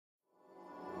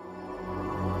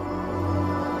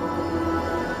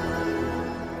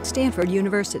Stanford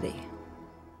University.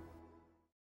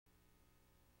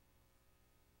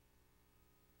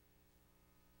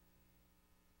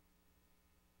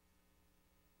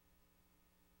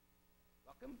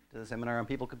 Welcome to the seminar on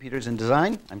People, Computers, and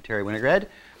Design. I'm Terry Winograd.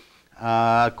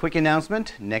 Quick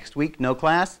announcement, next week, no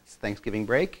class. It's Thanksgiving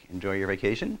break. Enjoy your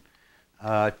vacation.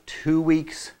 2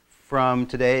 weeks from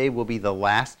today will be the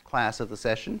last class of the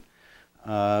session.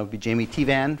 It'll be Jamie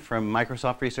Tevan from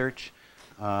Microsoft Research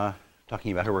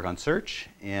talking about her work on search.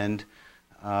 And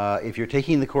if you're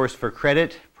taking the course for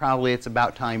credit, probably it's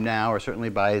about time now, or certainly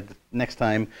by the next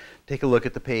time, take a look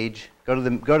at the page. Go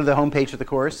to the home page of the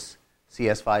course,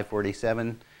 CS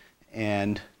 547,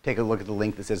 and take a look at the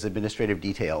link that says Administrative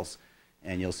Details,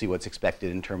 and you'll see what's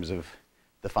expected in terms of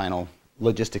the final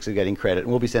logistics of getting credit. And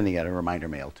we'll be sending out a reminder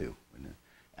mail, too,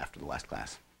 after the last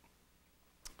class.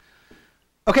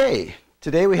 Okay,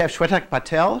 today we have Shwetak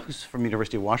Patel, who's from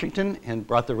University of Washington, and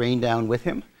brought the rain down with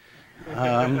him.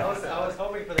 I was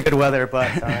hoping for the good weather,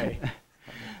 but sorry.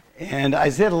 And I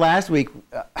said last week,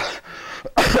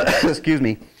 excuse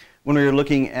me, when we were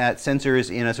looking at sensors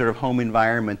in a sort of home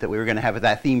environment that we were going to have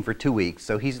that theme for 2 weeks.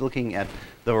 So he's looking at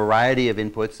the variety of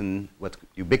inputs and what's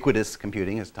ubiquitous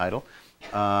computing, his title,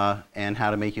 and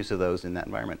how to make use of those in that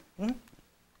environment. Mm-hmm.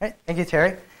 Right. Thank you,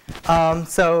 Terry.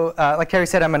 Like Terry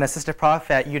said, I'm an assistant prof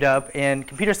at UW in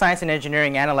computer science and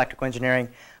engineering and electrical engineering.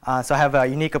 So I have a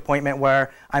unique appointment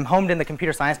where I'm homed in the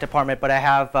computer science department, but I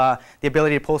have the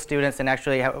ability to pull students and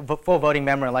actually have a full voting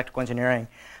member in electrical engineering.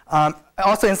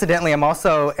 Also, incidentally, I'm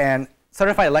also a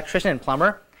certified electrician and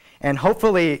plumber, and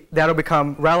hopefully that'll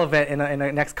become relevant in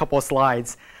the next couple of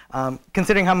slides.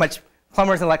 Considering how much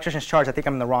plumbers and electricians charge, I think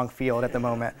I'm in the wrong field at the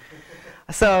moment.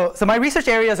 So my research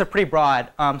areas are pretty broad.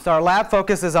 So our lab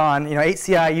focuses on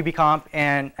HCI, UbiComp,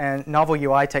 and novel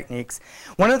UI techniques.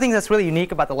 One of the things that's really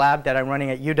unique about the lab that I'm running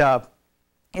at UW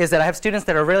is that I have students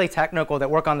that are really technical that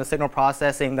work on the signal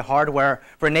processing, the hardware,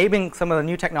 for enabling some of the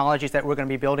new technologies that we're going to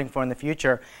be building for in the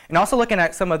future, and also looking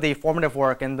at some of the formative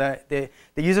work and the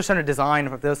user-centered design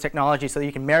of those technologies so that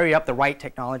you can marry up the right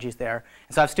technologies there.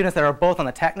 And so I have students that are both on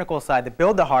the technical side that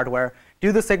build the hardware,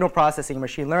 do the signal processing and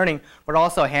machine learning, but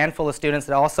also a handful of students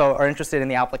that also are interested in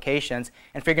the applications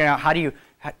and figuring out how do you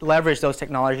leverage those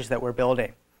technologies that we're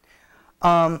building.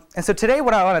 And so today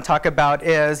what I want to talk about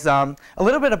is a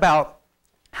little bit about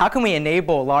how can we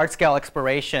enable large-scale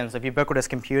explorations of ubiquitous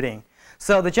computing.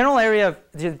 So the general idea of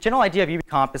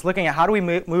UbiComp is looking at how do we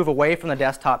move away from the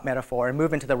desktop metaphor and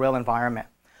move into the real environment.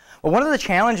 Well, one of the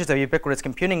challenges of ubiquitous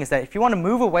computing is that if you want to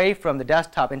move away from the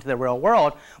desktop into the real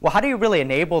world, well, how do you really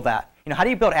enable that? How do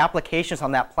you build applications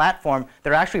on that platform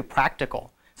that are actually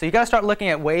practical? So you've got to start looking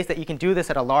at ways that you can do this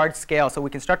at a large scale so we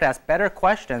can start to ask better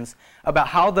questions about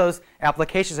how those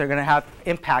applications are going to have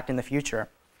impact in the future.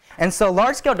 And so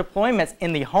large-scale deployments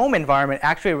in the home environment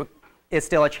actually is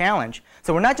still a challenge.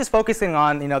 So we're not just focusing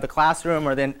on the classroom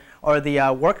or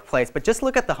the workplace, but just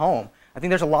look at the home. I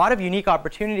think there's a lot of unique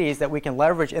opportunities that we can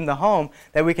leverage in the home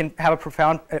that we can have a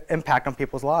profound impact on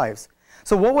people's lives.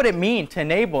 So what would it mean to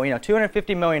enable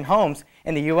 250 million homes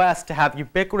in the US to have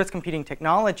ubiquitous computing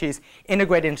technologies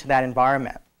integrated into that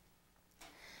environment?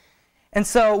 And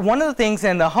so one of the things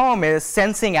in the home is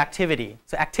sensing activity.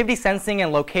 So activity sensing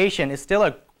and location is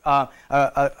still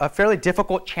a fairly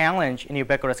difficult challenge in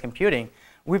ubiquitous computing.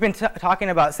 We've been talking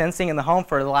about sensing in the home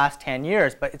for the last 10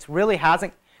 years, but it really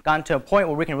hasn't gotten to a point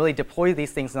where we can really deploy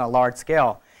these things on a large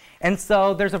scale. And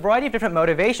so there's a variety of different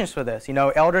motivations for this.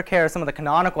 Elder care is some of the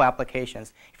canonical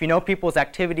applications. If you know people's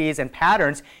activities and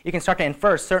patterns, you can start to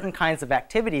infer certain kinds of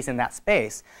activities in that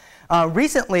space.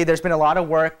 Recently, there's been a lot of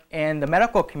work in the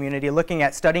medical community looking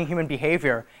at studying human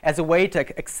behavior as a way to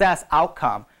assess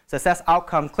outcome. So assess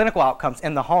clinical outcomes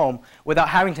in the home without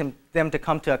having them to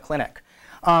come to a clinic.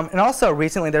 And also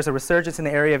recently there's a resurgence in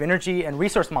the area of energy and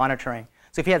resource monitoring.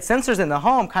 So if you had sensors in the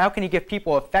home, how can you give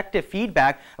people effective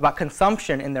feedback about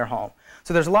consumption in their home?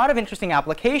 So there's a lot of interesting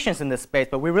applications in this space,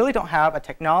 but we really don't have a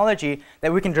technology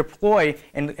that we can deploy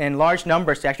in large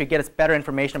numbers to actually get us better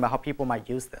information about how people might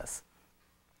use this.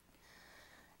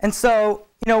 And so,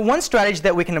 one strategy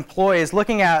that we can employ is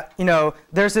looking at,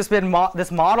 there's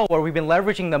this model where we've been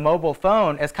leveraging the mobile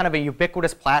phone as kind of a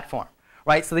ubiquitous platform,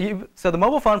 right? So the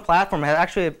mobile phone platform has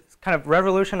actually kind of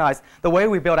revolutionized the way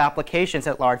we build applications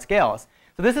at large scales.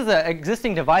 So this is an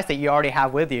existing device that you already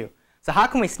have with you. So how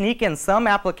can we sneak in some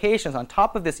applications on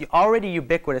top of this already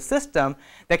ubiquitous system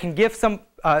that can give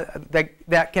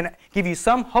that can give you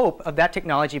some hope of that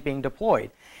technology being deployed?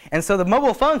 And so the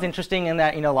mobile phone's interesting in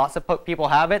that lots of people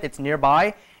have it, it's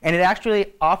nearby, and it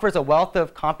actually offers a wealth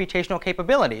of computational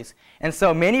capabilities. And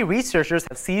so many researchers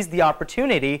have seized the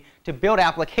opportunity to build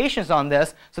applications on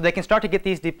this so they can start to get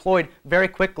these deployed very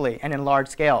quickly and in large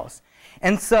scales.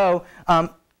 And so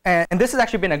and this has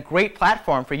actually been a great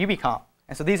platform for Ubicom.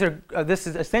 And so this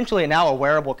is essentially now a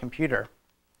wearable computer.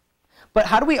 But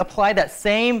how do we apply that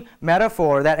same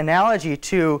metaphor, that analogy,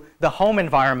 to the home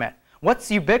environment? What's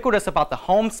ubiquitous about the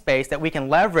home space that we can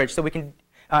leverage so we can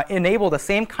enable the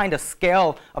same kind of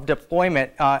scale of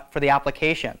deployment for the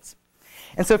applications?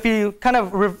 And so if you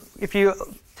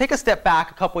take a step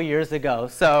back a couple years ago,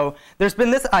 so there's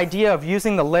been this idea of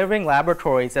using the living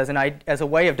laboratories as a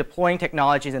way of deploying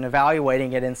technologies and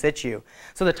evaluating it in situ.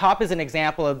 So the top is an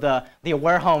example of the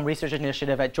Aware Home Research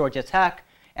Initiative at Georgia Tech,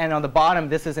 and on the bottom,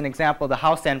 this is an example of the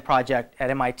House End project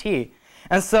at MIT.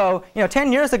 And so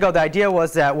 10 years ago, the idea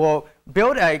was that we'll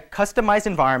build a customized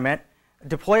environment,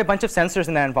 deploy a bunch of sensors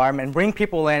in that environment, and bring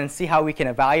people in and see how we can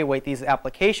evaluate these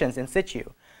applications in situ.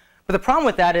 But the problem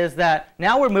with that is that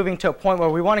now we're moving to a point where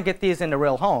we want to get these into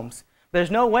real homes.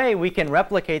 There's no way we can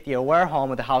replicate the Aware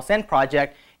Home or the House End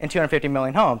project in 250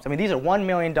 million homes. I mean, these are $1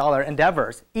 million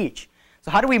endeavors each. So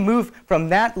how do we move from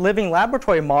that living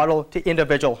laboratory model to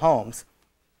individual homes?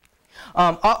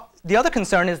 The other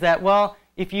concern is that, well,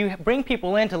 if you bring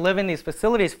people in to live in these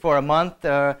facilities for a month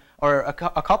or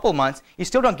a couple months, you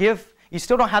still don't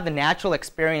have the natural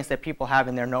experience that people have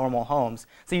in their normal homes.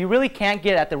 So you really can't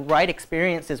get at the right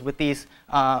experiences with these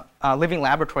living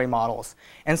laboratory models.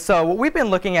 And so what we've been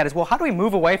looking at is, well, how do we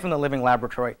move away from the living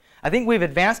laboratory? I think we've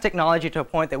advanced technology to a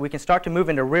point that we can start to move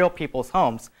into real people's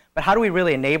homes. But how do we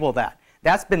really enable that?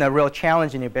 That's been a real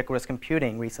challenge in ubiquitous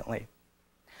computing recently.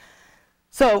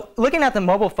 So looking at the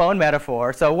mobile phone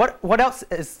metaphor, so what else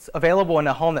is available in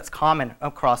a home that's common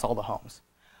across all the homes?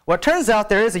 Well, it turns out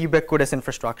there is a ubiquitous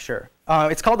infrastructure.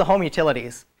 It's called the home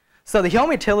utilities. So the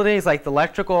home utilities like the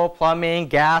electrical, plumbing,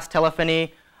 gas,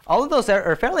 telephony, all of those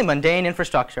are fairly mundane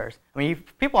infrastructures. I mean,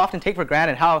 people often take for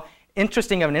granted how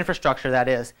interesting of an infrastructure that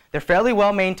is. They're fairly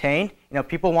well maintained.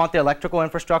 People want their electrical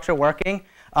infrastructure working.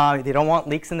 They don't want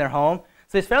leaks in their home.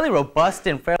 So it's fairly robust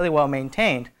and fairly well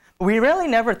maintained. But we really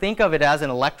never think of it as the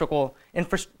electrical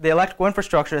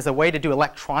infrastructure as a way to do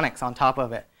electronics on top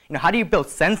of it. How do you build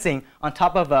sensing on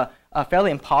top of a fairly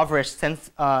impoverished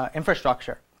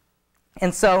infrastructure?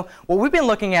 And so what we've been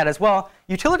looking at as well,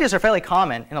 utilities are fairly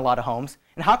common in a lot of homes.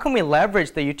 And how can we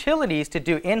leverage the utilities to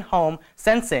do in-home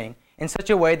sensing in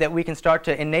such a way that we can start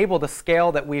to enable the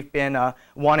scale that we've been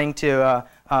wanting to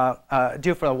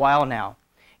do for a while now?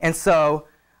 And so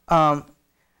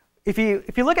if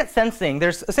you look at sensing,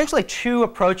 there's essentially two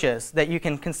approaches that you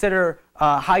can consider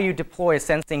how you deploy a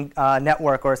sensing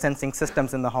network or sensing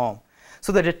systems in the home.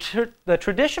 So the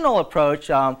traditional approach,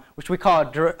 which we call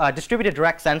distributed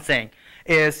direct sensing,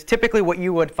 is typically what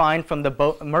you would find from the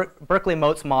Berkeley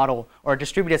Motes model or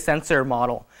distributed sensor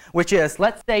model, which is,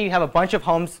 let's say you have a bunch of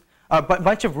homes, a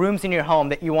bunch of rooms in your home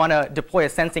that you want to deploy a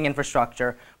sensing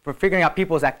infrastructure for figuring out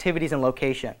people's activities and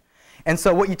location. And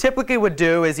so what you typically would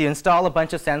do is you install a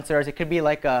bunch of sensors. It could be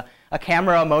like a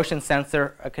camera motion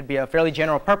sensor. It could be a fairly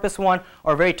general purpose one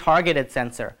or a very targeted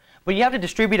sensor. But you have to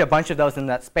distribute a bunch of those in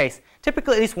that space,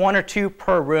 typically at least 1 or 2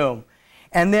 per room.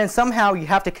 And then somehow you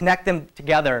have to connect them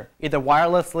together, either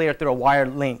wirelessly or through a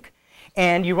wired link.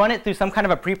 And you run it through some kind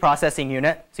of a pre-processing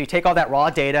unit. So you take all that raw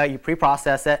data, you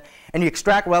pre-process it, and you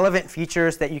extract relevant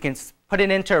features that you can put it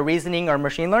into a reasoning or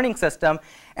machine learning system,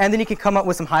 and then you can come up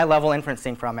with some high-level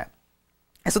inferencing from it.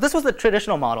 And so this was the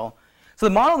traditional model. So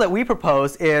the model that we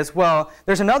propose is, well,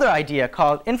 there's another idea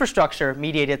called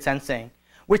infrastructure-mediated sensing,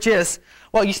 which is,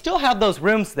 well, you still have those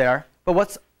rooms there, but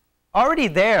what's already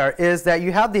there is that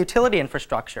you have the utility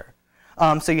infrastructure.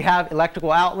 So you have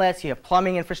electrical outlets, you have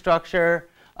plumbing infrastructure,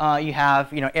 you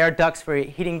have air ducts for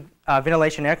heating,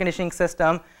 ventilation, air conditioning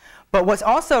system. But what's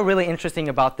also really interesting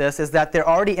about this is that they're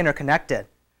already interconnected.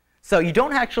 So you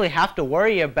don't actually have to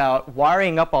worry about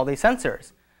wiring up all these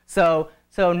sensors.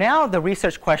 So now the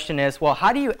research question is, well,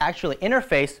 how do you actually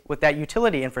interface with that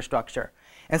utility infrastructure?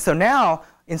 And so now,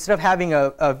 instead of having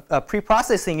a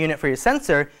pre-processing unit for your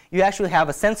sensor, you actually have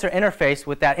a sensor interface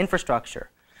with that infrastructure.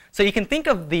 So you can think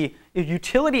of the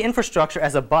utility infrastructure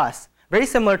as a bus, very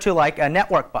similar to like a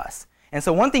network bus. And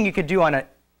so one thing you could do on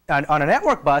on a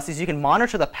network bus is you can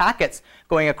monitor the packets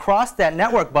going across that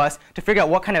network bus to figure out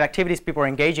what kind of activities people are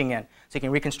engaging in. So you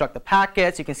can reconstruct the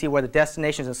packets, you can see where the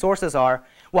destinations and sources are.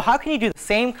 Well, how can you do the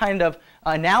same kind of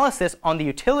analysis on the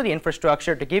utility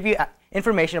infrastructure to give you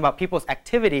information about people's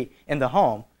activity in the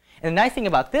home? And the nice thing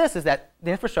about this is that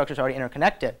the infrastructure is already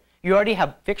interconnected. You already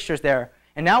have fixtures there.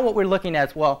 And now what we're looking at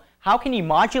is, well, how can you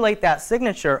modulate that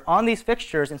signature on these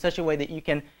fixtures in such a way that you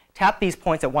can tap these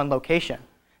points at one location?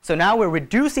 So now we're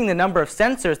reducing the number of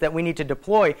sensors that we need to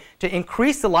deploy to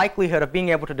increase the likelihood of being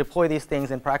able to deploy these things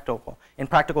in practical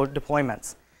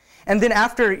deployments. And then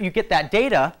after you get that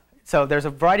data, so there's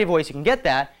a variety of ways you can get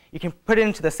that, you can put it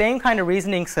into the same kind of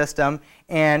reasoning system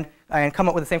and come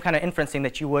up with the same kind of inferencing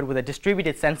that you would with a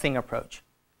distributed sensing approach.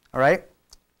 All right?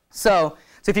 So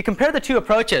if you compare the two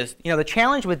approaches, the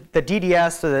challenge with the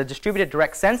DDS, or the distributed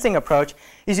direct sensing approach,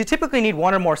 is you typically need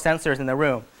one or more sensors in the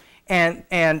room. And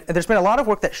there's been a lot of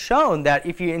work that's shown that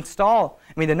if you install,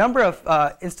 the number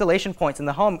of installation points in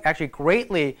the home actually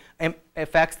greatly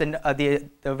affects the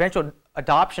eventual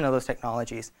adoption of those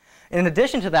technologies. In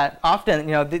addition to that,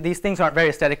 often these things aren't very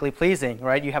aesthetically pleasing,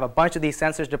 right? You have a bunch of these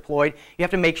sensors deployed. You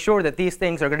have to make sure that these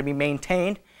things are going to be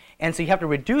maintained, and so you have to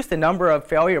reduce the number of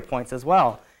failure points as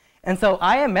well. And so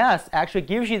IMS actually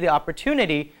gives you the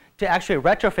opportunity to actually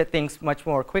retrofit things much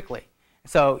more quickly.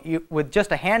 So with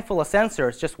just a handful of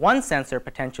sensors, just one sensor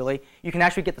potentially, you can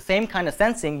actually get the same kind of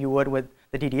sensing you would with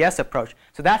the DDS approach.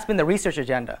 So that's been the research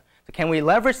agenda. So can we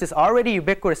leverage this already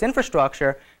ubiquitous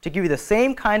infrastructure to give you the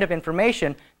same kind of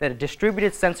information that a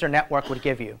distributed sensor network would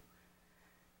give you?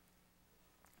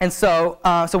 And so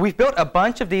we've built a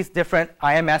bunch of these different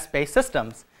IMS-based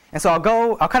systems. And so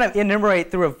I'll kind of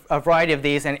enumerate through a variety of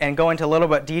these and go into a little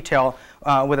bit detail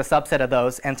with a subset of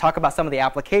those and talk about some of the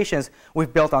applications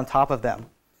we've built on top of them.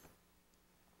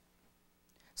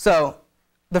 So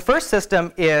the first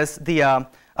system is the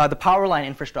power line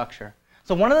infrastructure.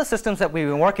 So one of the systems that we've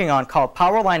been working on called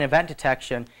power line event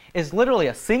detection is literally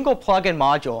a single plug-in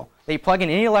module that you plug in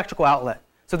any electrical outlet.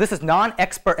 So this is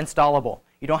non-expert installable.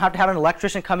 You don't have to have an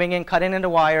electrician coming in, cutting into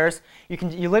wires.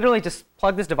 You literally just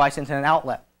plug this device into an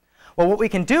outlet. Well, what we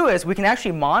can do is we can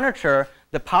actually monitor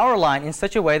the power line in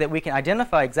such a way that we can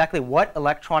identify exactly what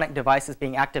electronic device is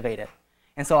being activated.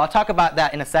 And so I'll talk about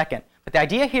that in a second. But the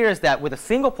idea here is that with a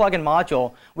single plug-in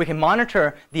module, we can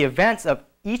monitor the events of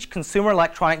each consumer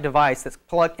electronic device that's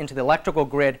plugged into the electrical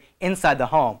grid inside the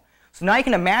home. So now you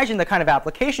can imagine the kind of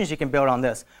applications you can build on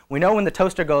this. We know when the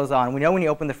toaster goes on. We know when you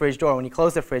open the fridge door, when you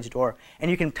close the fridge door.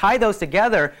 And you can tie those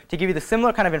together to give you the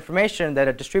similar kind of information that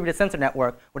a distributed sensor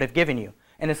network would have given you.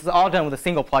 And this is all done with a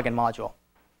single plug-in module.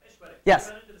 Hey, Shwetak, yes? Do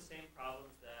you run into the same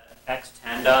problems that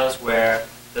X10 does, where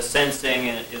the sensing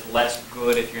is less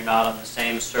good if you're not on the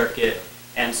same circuit,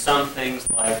 and some things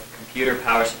like computer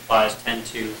power supplies tend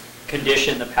to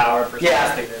condition the power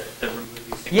precisely to remove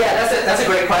these things? Yeah, that's a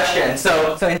great question.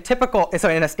 So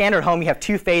in a standard home, you have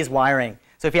two-phase wiring.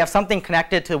 So if you have something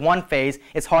connected to one phase,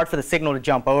 it's hard for the signal to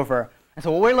jump over. And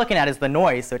so what we're looking at is the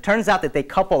noise. So it turns out that they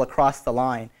couple across the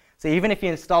line. So even if you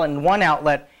install it in one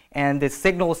outlet and the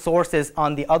signal source is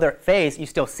on the other phase, you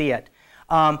still see it.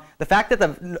 The fact that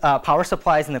the power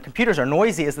supplies and the computers are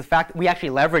noisy is the fact that we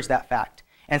actually leverage that fact.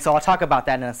 And so I'll talk about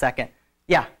that in a second.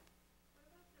 Yeah?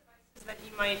 What about devices that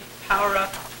you might power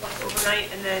up like overnight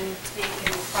and then take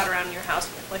and trot around in your house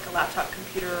with like a laptop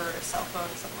computer or a cell phone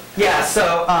or something like that?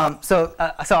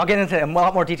 Yeah, so I'll get into a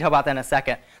lot more detail about that in a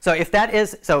second. So if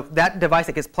that device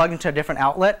that gets plugged into a different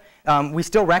outlet, we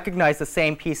still recognize the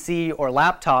same PC or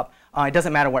laptop. It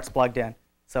doesn't matter where it's plugged in.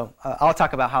 So I'll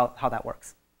talk about how that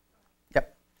works.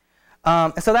 Yep.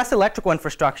 So that's electrical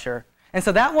infrastructure. And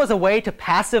so that was a way to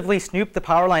passively snoop the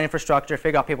power line infrastructure to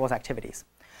figure out people's activities.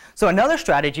 So another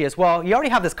strategy is, well, you already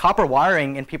have this copper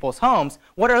wiring in people's homes.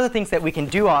 What are other things that we can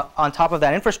do on top of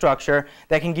that infrastructure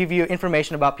that can give you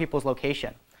information about people's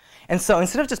location? And so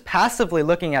instead of just passively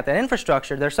looking at that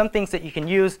infrastructure, there's some things that you can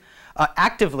use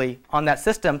actively on that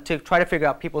system to try to figure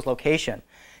out people's location.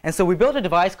 And so we built a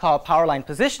device called power line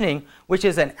positioning, which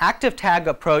is an active tag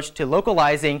approach to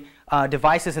localizing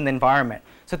devices in the environment.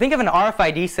 So think of an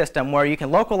RFID system where you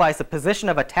can localize the position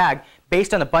of a tag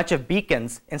based on a bunch of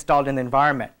beacons installed in the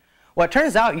environment. Well, it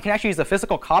turns out you can actually use the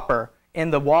physical copper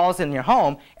in the walls in your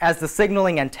home as the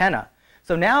signaling antenna.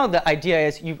 So now the idea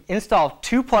is you install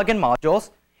two plug-in modules,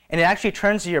 and it actually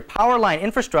turns your power line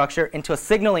infrastructure into a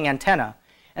signaling antenna.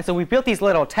 And so we built these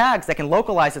little tags that can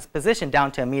localize its position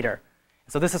down to a meter.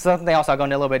 So this is something else I'll go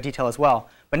into a little bit of detail as well.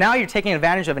 But now you're taking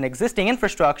advantage of an existing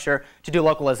infrastructure to do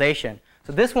localization.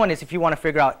 So this one is if you want to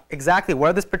figure out exactly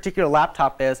where this particular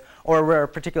laptop is or where a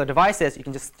particular device is, you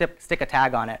can just stick a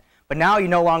tag on it. But now you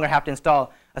no longer have to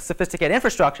install a sophisticated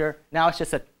infrastructure. Now it's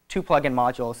just a 2 plug-in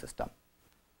module system.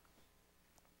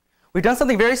 We've done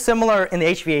something very similar in the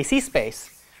HVAC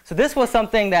space. So this was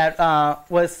something that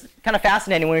was kind of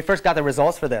fascinating when we first got the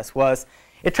results for this.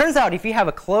 It turns out if you have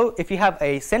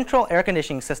a central air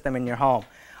conditioning system in your home,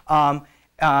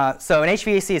 so an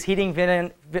HVAC is heating,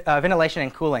 ventilation,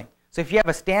 and cooling. So if you have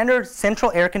a standard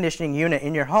central air conditioning unit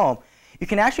in your home, you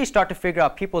can actually start to figure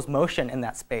out people's motion in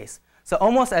that space. So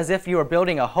almost as if you were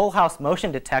building a whole house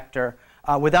motion detector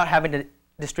without having to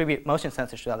distribute motion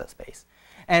sensors throughout that space.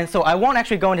 And so I won't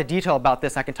actually go into detail about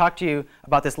this. I can talk to you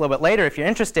about this a little bit later if you're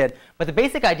interested. But the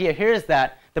basic idea here is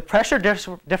that the pressure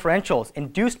differentials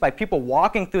induced by people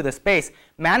walking through the space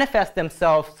manifest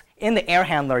themselves in the air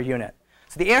handler unit.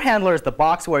 So the air handler is the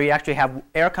box where you actually have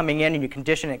air coming in and you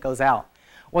condition it goes out.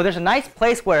 Well, there's a nice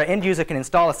place where an end user can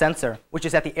install a sensor, which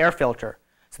is at the air filter.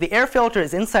 So the air filter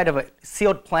is inside of a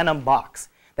sealed plenum box.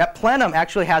 That plenum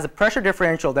actually has a pressure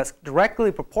differential that's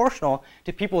directly proportional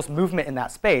to people's movement in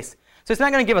that space. So it's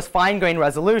not going to give us fine-grained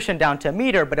resolution down to a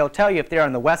meter, but it'll tell you if they're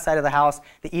on the west side of the house,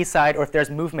 the east side, or if there's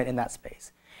movement in that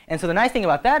space. And so the nice thing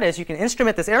about that is you can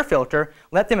instrument this air filter,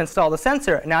 let them install the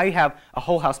sensor, and now you have a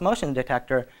whole house motion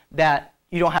detector that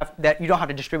you don't have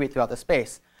to distribute throughout the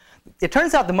space. It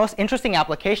turns out the most interesting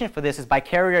application for this is by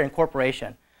Carrier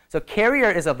Incorporation. So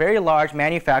Carrier is a very large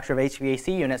manufacturer of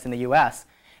HVAC units in the US.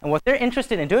 And what they're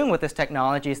interested in doing with this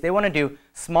technology is they want to do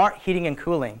smart heating and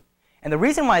cooling. And the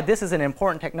reason why this is an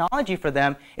important technology for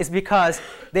them is because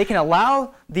they can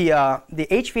allow the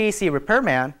HVAC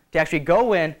repairman to actually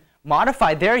go in,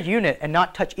 modify their unit, and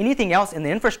not touch anything else in the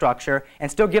infrastructure, and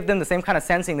still give them the same kind of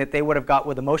sensing that they would have got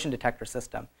with a motion detector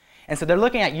system. And so they're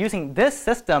looking at using this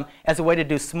system as a way to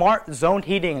do smart zoned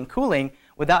heating and cooling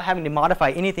without having to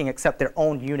modify anything except their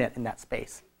own unit in that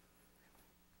space.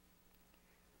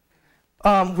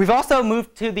 We've also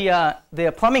moved to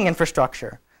the plumbing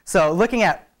infrastructure. So looking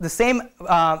at the same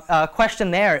question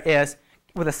there is,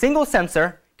 with a single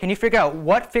sensor, can you figure out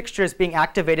what fixture is being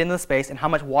activated in the space and how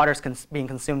much water is being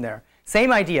consumed there?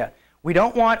 Same idea. We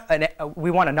want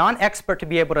a non-expert to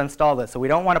be able to install this. So we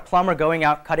don't want a plumber going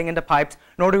out cutting into pipes,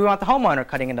 nor do we want the homeowner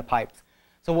cutting into pipes.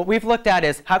 So what we've looked at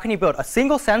is how can you build a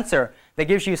single sensor that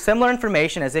gives you similar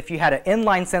information as if you had an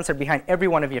inline sensor behind every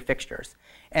one of your fixtures.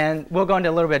 And we'll go into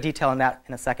a little bit of detail on that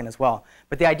in a second as well.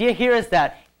 But the idea here is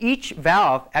that each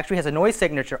valve actually has a noise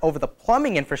signature over the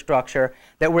plumbing infrastructure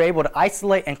that we're able to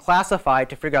isolate and classify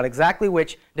to figure out exactly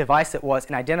which device it was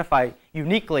and identify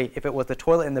uniquely if it was the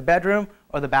toilet in the bedroom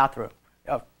or the bathroom.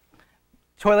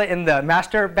 Toilet in the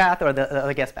master bath or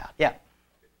the guest bath. Yeah.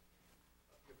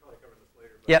 You'll probably cover this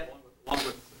later. Yep. Along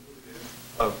with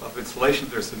of installation,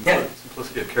 there's some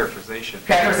simplicity of characterization.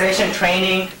 Characterization,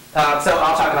 training. So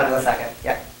I'll talk about it in a second.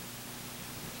 Yeah.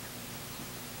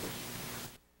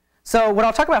 So what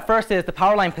I'll talk about first is the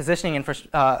power line positioning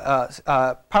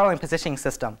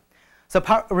system.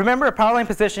 So remember, power line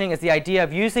positioning is the idea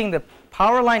of using the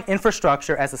power line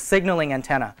infrastructure as a signaling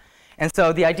antenna. And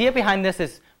so the idea behind this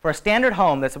is for a standard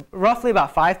home that's roughly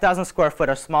about 5,000 square foot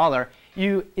or smaller,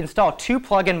 you install 2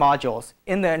 plug-in modules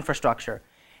in the infrastructure.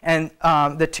 And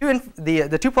the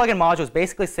two plug-in modules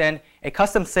basically send a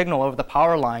custom signal over the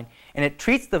power line, and it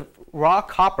treats the raw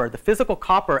copper, the physical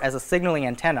copper, as a signaling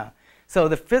antenna. So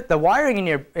the wiring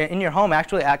in your home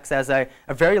actually acts as a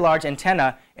very large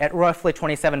antenna at roughly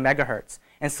 27 megahertz.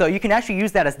 And so you can actually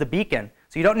use that as the beacon.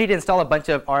 So you don't need to install a bunch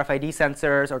of RFID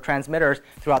sensors or transmitters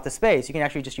throughout the space. You can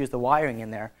actually just use the wiring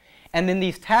in there. And then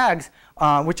these tags,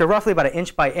 which are roughly about 1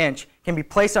 inch by inch, can be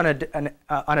placed on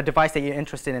a device that you're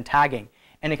interested in tagging.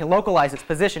 And it can localize its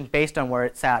position based on where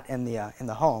it's at in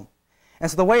the home. And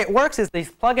so the way it works is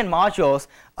these plug-in modules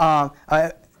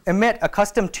emit a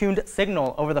custom-tuned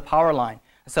signal over the power line.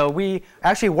 So we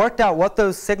actually worked out what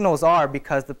those signals are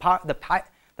because the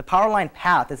power line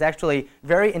path is actually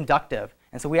very inductive.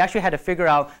 And so we actually had to figure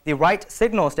out the right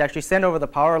signals to actually send over the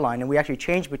power line, and we actually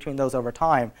changed between those over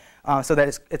time so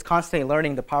that it's constantly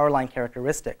learning the power line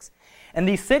characteristics. And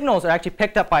these signals are actually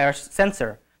picked up by our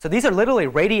sensor. So these are literally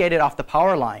radiated off the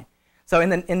power line. So in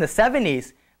the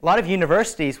 70s, a lot of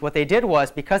universities, what they did was,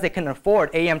 because they couldn't afford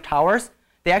AM towers,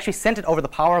 they actually sent it over the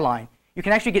power line. You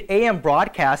can actually get AM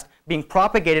broadcast being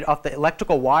propagated off the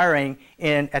electrical wiring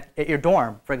at your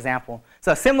dorm, for example.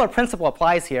 So a similar principle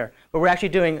applies here, but we're actually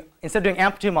doing, instead of doing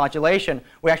amplitude modulation,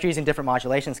 we're actually using different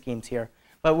modulation schemes here.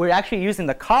 But we're actually using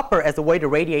the copper as a way to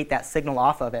radiate that signal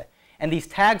off of it. And these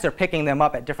tags are picking them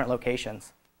up at different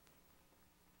locations.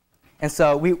 And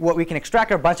so what we can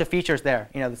extract are a bunch of features there.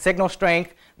 You know, the signal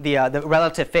strength, the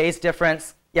relative phase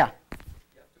difference. Yeah?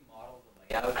 You have to model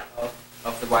the layout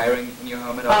of the wiring in your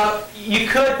home at all? You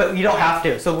could, but you don't have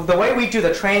to. So the way we do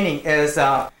the training is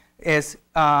is,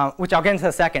 which I'll get into in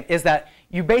a second, is that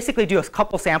you basically do a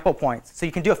couple sample points. So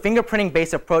you can do a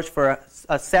fingerprinting-based approach for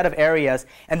a set of areas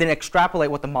and then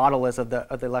extrapolate what the model is of the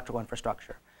electrical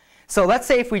infrastructure. So let's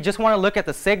say if we just want to look at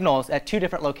the signals at 2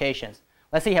 different locations.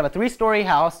 Let's say you have a 3-story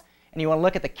house and you want to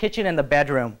look at the kitchen and the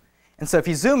bedroom. And so if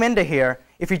you zoom into here,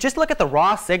 if you just look at the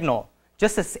raw signal,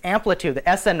 just this amplitude, the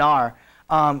SNR,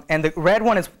 and the red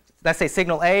one is, let's say,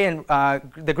 signal A, and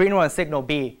the green one is signal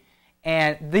B.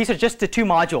 And these are just the 2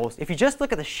 modules. If you just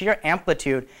look at the sheer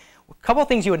amplitude, a couple of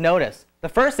things you would notice. The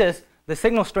first is the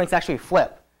signal strengths actually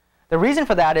flip. The reason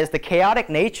for that is the chaotic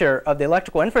nature of the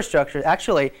electrical infrastructure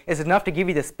actually is enough to give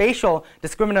you the spatial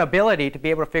discriminability to be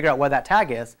able to figure out where that tag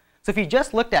is. So if you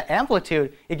just looked at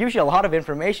amplitude, it gives you a lot of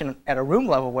information at a room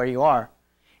level where you are.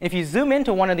 And if you zoom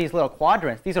into one of these little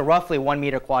quadrants, these are roughly 1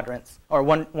 meter quadrants, or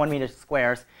 1 meter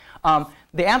squares,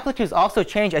 the amplitudes also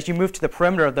change as you move to the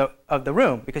perimeter of the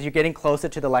room because you're getting closer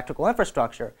to the electrical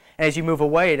infrastructure. And as you move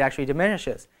away, it actually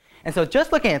diminishes. And so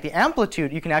just looking at the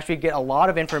amplitude, you can actually get a lot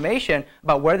of information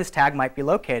about where this tag might be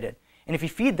located. And if you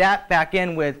feed that back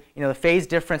in with the phase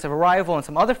difference of arrival and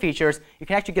some other features, you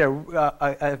can actually get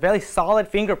a very solid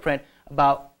fingerprint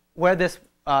about where this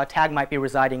tag might be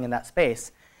residing in that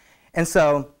space. And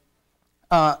so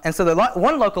the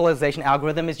one localization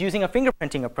algorithm is using a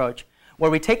fingerprinting approach,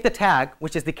 where we take the tag,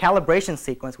 which is the calibration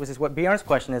sequence, which is what Bjorn's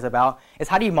question is about, is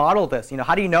how do you model this?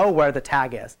 How do you know where the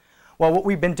tag is? Well, what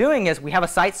we've been doing is we have a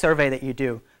site survey that you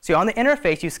do. So on the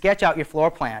interface, you sketch out your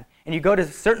floor plan, and you go to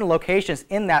certain locations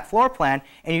in that floor plan,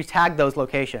 and you tag those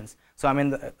locations. So I'm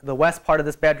in the west part of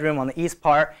this bedroom, on the east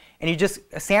part, and you just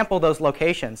sample those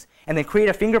locations, and then create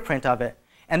a fingerprint of it.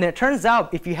 And then it turns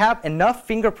out if you have enough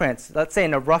fingerprints, let's say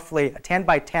in a roughly a 10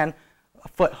 by 10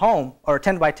 foot home, or a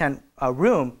 10 by 10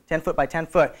 room, 10 foot by 10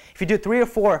 foot, if you do 3 or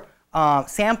 4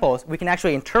 samples, we can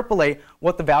actually interpolate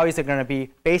what the values are going to be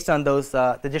based on those,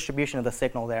 the distribution of the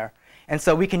signal there. And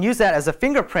so we can use that as a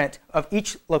fingerprint of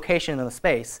each location in the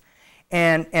space.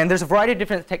 And there's a variety of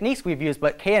different techniques we've used,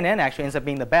 but KNN actually ends up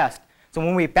being the best. So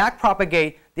when we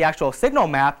backpropagate the actual signal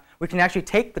map, we can actually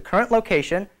take the current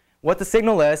location, what the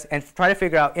signal is, and try to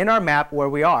figure out in our map where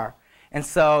we are. And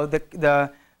so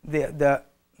the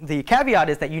caveat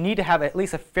is that you need to have at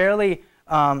least a fairly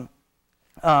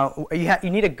you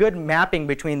need a good mapping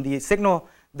between the signal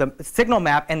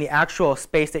map and the actual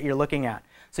space that you're looking at.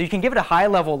 So you can give it a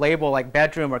high-level label like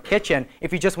bedroom or kitchen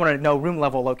if you just want to know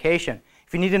room-level location.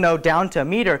 If you need to know down to a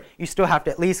meter, you still have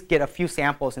to at least get a few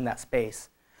samples in that space.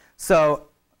 So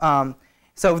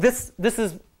this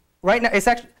is right now. It's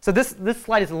actually this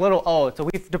slide is a little old. So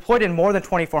we've deployed in more than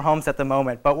 24 homes at the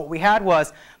moment. But what we had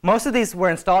was most of these were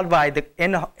installed by the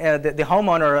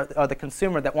homeowner or the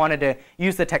consumer that wanted to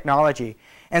use the technology.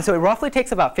 And so it roughly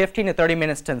takes about 15 to 30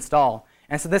 minutes to install.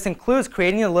 And so this includes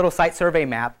creating a little site survey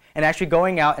map and actually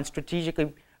going out and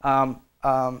strategically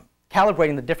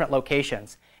calibrating the different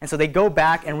locations. And so they go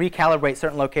back and recalibrate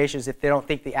certain locations if they don't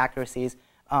think the accuracy is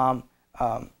to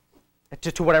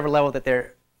whatever level that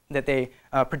they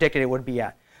predicted it would be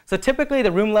at. So typically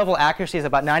the room level accuracy is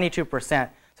about 92%.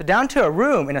 So down to a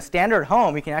room in a standard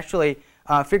home, you can actually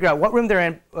figure out what room they're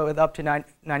in with up to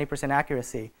 90%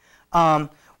 accuracy.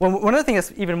 Well, one of the things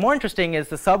that's even more interesting is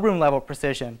the subroom level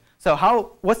precision. So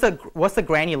what's the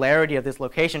granularity of this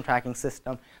location tracking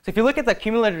system? So if you look at the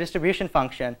cumulative distribution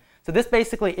function, so this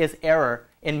basically is error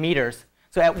in meters.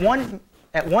 So at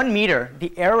one meter,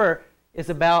 the error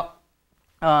is about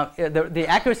the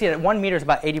accuracy at 1 meter is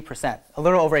about 80%, a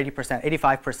little over 80%,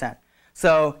 85%.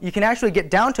 So you can actually get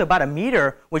down to about a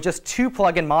meter with just 2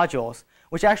 plug-in modules,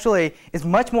 which actually is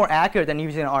much more accurate than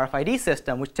using an RFID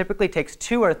system, which typically takes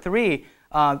 2 or 3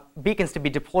 beacons to be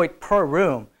deployed per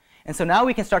room. And so now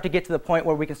we can start to get to the point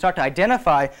where we can start to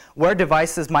identify where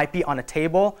devices might be on a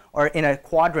table or in a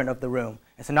quadrant of the room.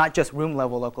 And so not just room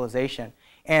level localization.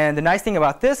 And the nice thing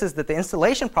about this is that the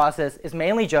installation process is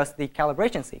mainly just the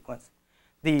calibration sequence.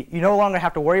 You no longer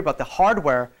have to worry about the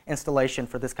hardware installation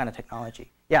for this kind of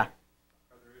technology. Yeah? Are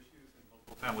there issues in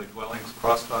multiple family dwellings,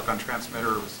 crosstalk on transmitter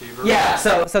or receiver? Yeah,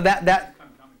 so that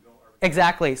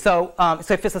exactly. So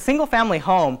if it's a single family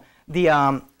home,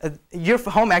 your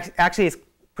home actually is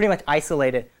pretty much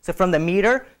isolated. So from the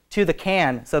meter to the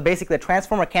CAN, so basically the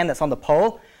transformer CAN that's on the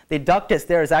pole, the ductus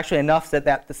there is actually enough so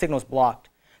that the signal's blocked.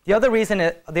 The other reason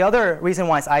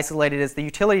why it's isolated is the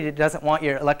utility doesn't want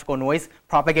your electrical noise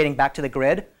propagating back to the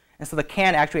grid, and so the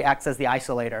CAN actually acts as the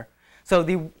isolator. So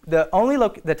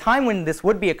the time when this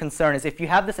would be a concern is if you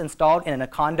have this installed in a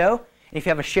condo, and if you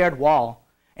have a shared wall,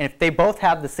 and if they both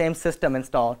have the same system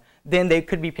installed, then you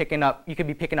could be picking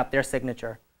up their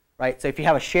signature, right? So if you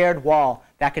have a shared wall,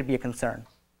 that could be a concern.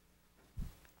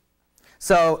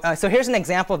 So, so here's an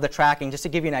example of the tracking, just to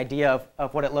give you an idea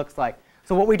of what it looks like.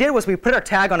 So what we did was we put our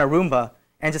tag on a Roomba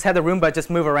and just had the Roomba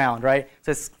just move around, right? So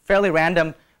it's fairly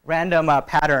random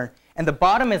pattern. And the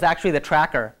bottom is actually the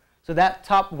tracker. So that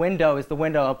top window is the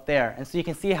window up there. And so you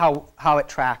can see how it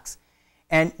tracks.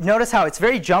 And notice how it's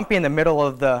very jumpy in the middle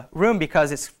of the room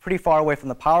because it's pretty far away from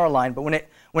the power line. But when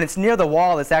it's near the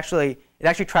wall, it actually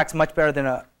tracks much better than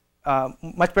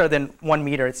 1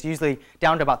 meter. It's usually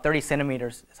down to about 30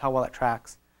 centimeters is how well it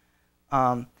tracks.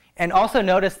 And also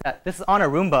notice that this is on a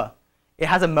Roomba. It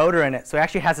has a motor in it, so it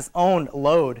actually has its own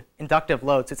load, inductive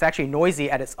load. So it's actually noisy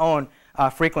at its own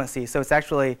frequency. So it's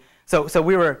actually so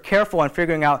we were careful in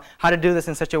figuring out how to do this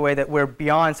in such a way that we're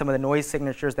beyond some of the noise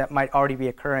signatures that might already be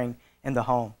occurring in the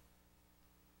home.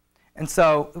 And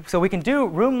so we can do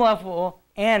room level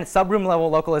and sub-room level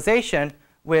localization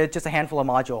with just a handful of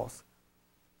modules.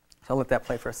 So I'll let that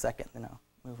play for a second, then I'll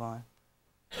move on.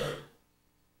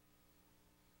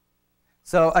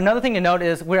 So another thing to note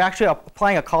is we're actually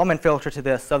applying a Kalman filter to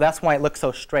this, so that's why it looks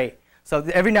so straight. So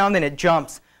every now and then it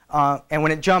jumps, and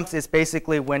when it jumps, it's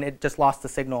basically when it just lost the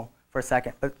signal for a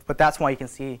second. But that's why you can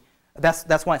see,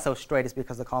 that's why it's so straight, is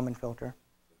because of the Kalman filter.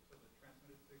 So the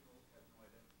transmitted signal has no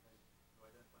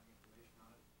identification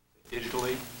on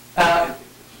it? Digitally?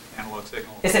 Analog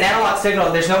signal? It's an analog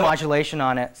signal. There's no modulation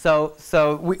on it. So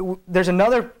there's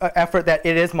another effort that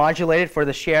it is modulated for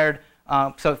the shared,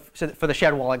 so for the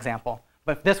shared wall example.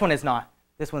 But this one is not.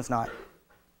 This one's not.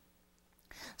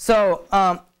 So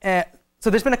so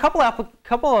there's been a couple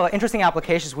of interesting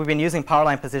applications we've been using power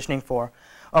line positioning for.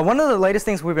 One of the latest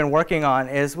things we've been working on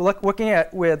is working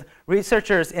with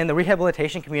researchers in the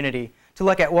rehabilitation community to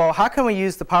look at, well, how can we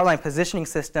use the power line positioning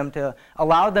system to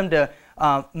allow them to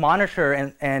monitor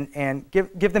and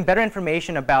give them better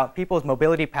information about people's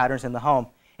mobility patterns in the home,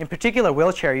 in particular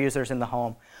wheelchair users in the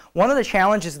home. One of the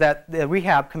challenges that the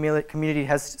rehab community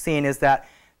has seen is that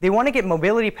they want to get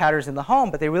mobility patterns in the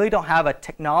home, but they really don't have a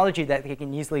technology that they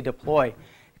can easily deploy.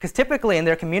 Because typically in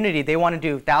their community, they want to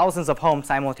do thousands of homes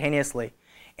simultaneously.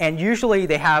 And usually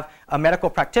they have a medical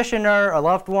practitioner, a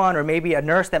loved one, or maybe a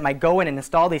nurse that might go in and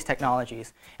install these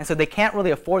technologies. And so they can't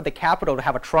really afford the capital to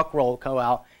have a truck roll go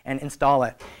out and install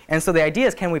it. And so the idea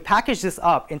is, can we package this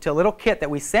up into a little kit that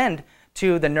we send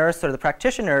to the nurse or the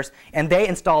practitioners, and they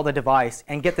install the device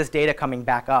and get this data coming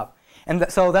back up. And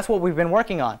so that's what we've been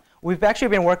working on. We've actually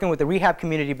been working with the rehab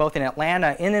community both in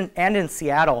Atlanta and in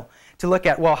Seattle to look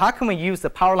at, well, how can we use the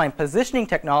power line positioning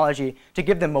technology to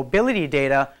give them mobility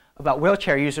data about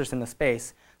wheelchair users in the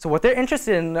space. So what they're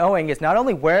interested in knowing is not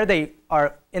only where they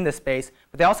are in the space,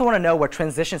 but they also want to know where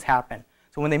transitions happen.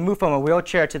 So when they move from a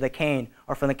wheelchair to the cane,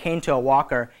 or from the cane to a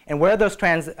walker, and where those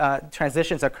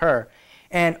transitions occur.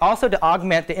 And also to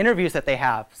augment the interviews that they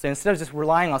have. So instead of just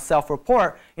relying on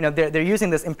self-report, they're using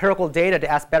this empirical data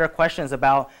to ask better questions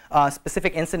about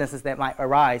specific incidences that might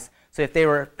arise. So if they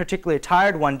were particularly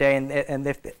tired one day, and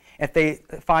if they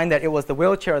find that it was the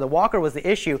wheelchair or the walker was the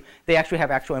issue, they actually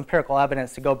have actual empirical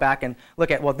evidence to go back and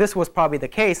look at, well, this was probably the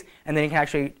case, and then you can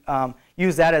actually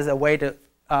use that as a way to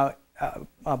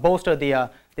bolster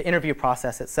the interview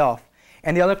process itself.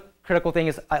 And the other critical thing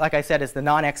is, like I said, is the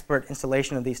non-expert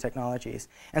installation of these technologies.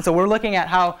 And so we're looking at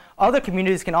how other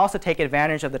communities can also take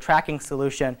advantage of the tracking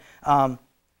solution to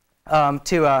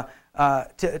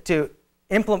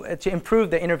improve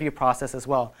the interview process as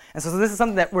well. And so this is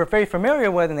something that we're very familiar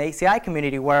with in the ACI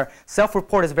community, where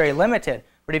self-report is very limited.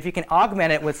 But if you can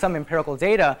augment it with some empirical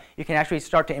data, you can actually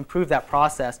start to improve that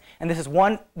process. And this is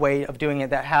one way of doing it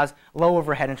that has low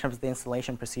overhead in terms of the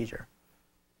installation procedure.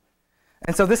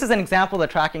 And so this is an example of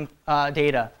the tracking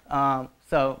data.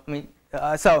 So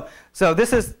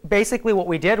this is basically what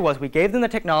we did was we gave them the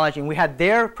technology, and we had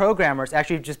their programmers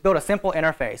actually just build a simple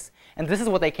interface. And this is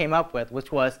what they came up with,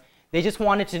 which was they just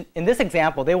wanted to, in this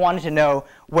example, they wanted to know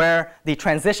where the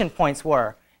transition points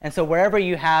were. And so wherever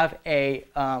you have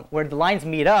where the lines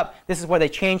meet up, this is where they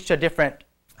change to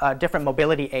a different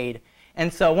mobility aid.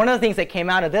 And so one of the things that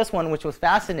came out of this one, which was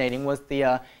fascinating, was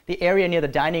the area near the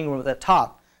dining room at the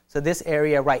top. So this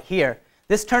area right here.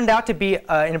 This turned out to be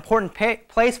an important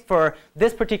place for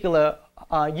this particular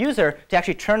user to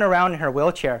actually turn around in her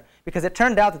wheelchair, because it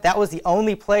turned out that that was the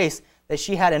only place that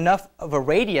she had enough of a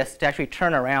radius to actually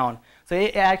turn around. So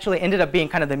it actually ended up being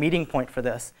kind of the meeting point for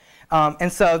this. And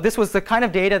so this was the kind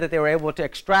of data that they were able to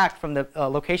extract from the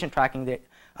location tracking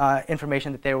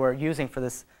information that they were using for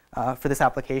this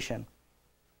application.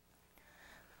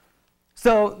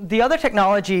 So the other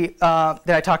technology that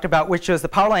I talked about, which was the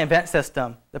power line event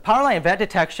system. The power line event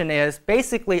detection is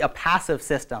basically a passive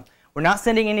system. We're not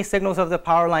sending any signals over the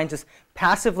power line, just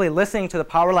passively listening to the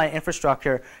power line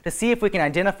infrastructure to see if we can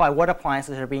identify what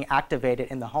appliances are being activated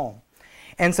in the home.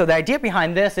 And so the idea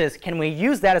behind this is, can we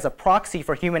use that as a proxy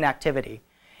for human activity?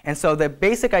 And so the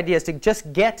basic idea is to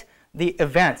just get the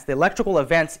events, the electrical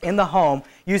events in the home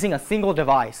using a single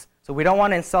device. So we don't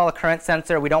want to install a current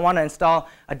sensor. We don't want to install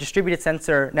a distributed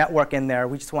sensor network in there.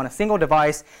 We just want a single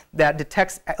device that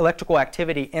detects electrical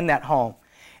activity in that home.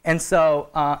 And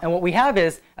so, and what we have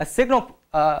is a single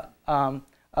plug-in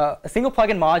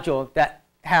module that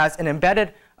has an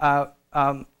embedded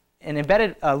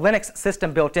Linux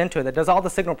system built into it that does all the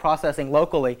signal processing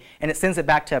locally, and it sends it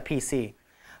back to a PC.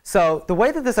 So the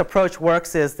way that this approach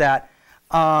works is that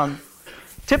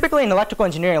typically in electrical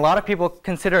engineering, a lot of people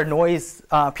consider noise,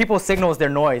 people's signal as their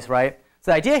noise, right?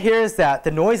 So the idea here is that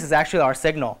the noise is actually our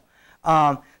signal.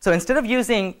 So instead of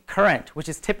using current, which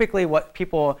is typically what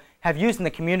people have used in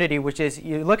the community, which is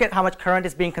you look at how much current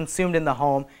is being consumed in the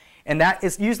home, and that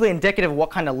is usually indicative of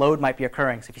what kind of load might be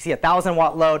occurring. So if you see a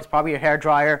 1,000-watt load, it's probably your hair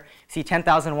dryer. If you see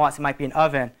 10,000 watts, it might be an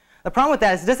oven. The problem with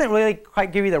that is it doesn't really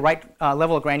quite give you the right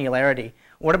level of granularity.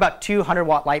 What about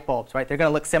 200-watt light bulbs, right? They're going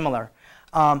to look similar.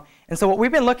 And so what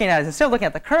we've been looking at is instead of looking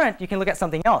at the current, you can look at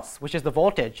something else, which is the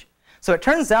voltage. So it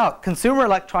turns out consumer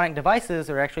electronic devices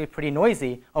are actually pretty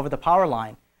noisy over the power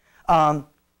line.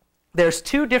 There's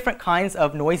two different kinds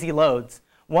of noisy loads.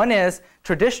 One is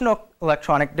traditional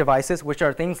electronic devices, which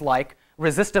are things like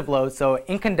resistive loads, so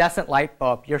incandescent light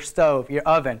bulb, your stove, your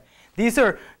oven. These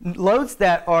are loads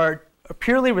that are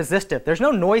purely resistive. There's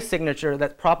no noise signature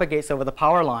that propagates over the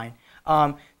power line.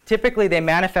 Typically, they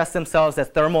manifest themselves as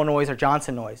thermal noise or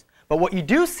Johnson noise. But what you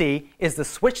do see is the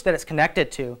switch that it's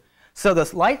connected to. So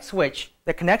this light switch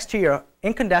that connects to your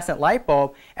incandescent light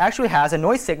bulb actually has a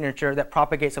noise signature that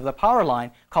propagates over the power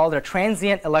line called a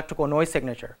transient electrical noise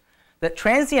signature. The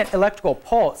transient electrical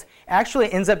pulse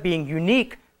actually ends up being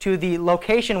unique to the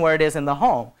location where it is in the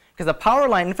home, because the power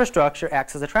line infrastructure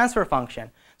acts as a transfer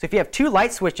function. So if you have two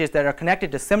light switches that are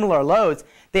connected to similar loads,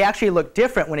 they actually look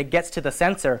different when it gets to the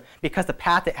sensor because the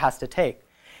path it has to take.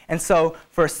 And so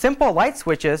for simple light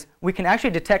switches, we can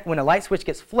actually detect when a light switch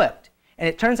gets flipped. And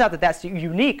it turns out that that's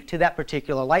unique to that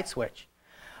particular light switch.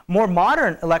 More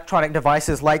modern electronic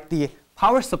devices like the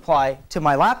power supply to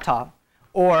my laptop,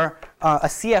 or a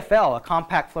CFL, a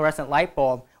compact fluorescent light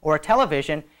bulb, or a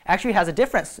television actually has a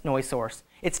different noise source.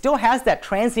 It still has that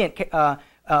transient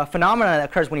phenomenon that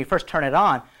occurs when you first turn it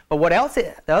on. But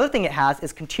the other thing it has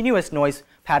is continuous noise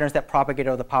patterns that propagate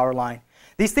over the power line.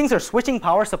 These things are switching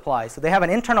power supplies. So they have an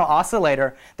internal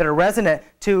oscillator that are resonant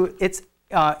to its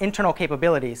internal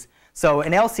capabilities. So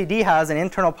an LCD has an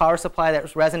internal power supply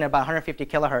that's resonant at about 150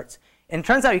 kilohertz. And it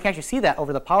turns out you can actually see that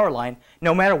over the power line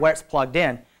no matter where it's plugged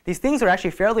in. These things are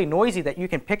actually fairly noisy that you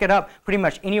can pick it up pretty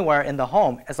much anywhere in the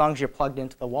home as long as you're plugged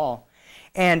into the wall.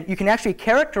 And you can actually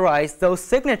characterize those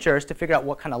signatures to figure out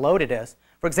what kind of load it is.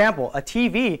 For example, a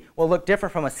TV will look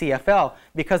different from a CFL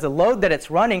because the load that it's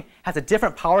running has a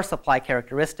different power supply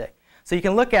characteristic. So you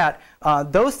can look at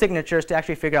those signatures to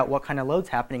actually figure out what kind of load's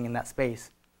happening in that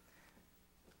space.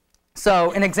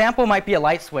 So an example might be a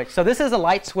light switch. So this is a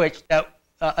light switch,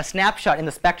 a snapshot in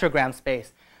the spectrogram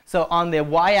space. So on the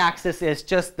y-axis is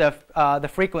just the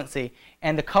frequency,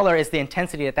 and the color is the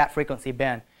intensity at that frequency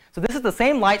band. So this is the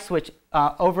same light switch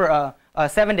over a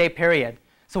 7-day period.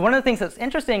 So one of the things that's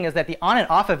interesting is that the on and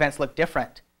off events look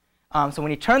different. So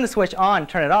when you turn the switch on,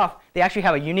 turn it off, they actually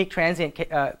have a unique transient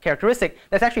characteristic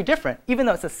that's actually different, even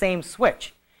though it's the same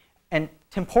switch. And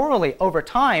temporally, over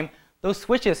time, those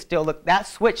switches still look, that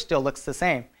switch still looks the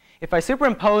same. If I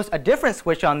superimpose a different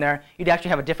switch on there, you'd actually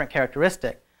have a different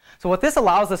characteristic. So what this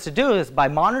allows us to do is by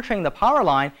monitoring the power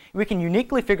line, we can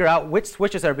uniquely figure out which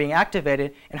switches are being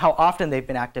activated and how often they've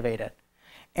been activated.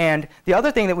 And the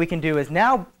other thing that we can do is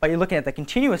now, by looking at the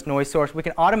continuous noise source, we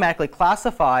can automatically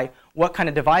classify what kind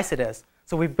of device it is.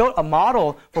 So we've built a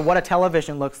model for what a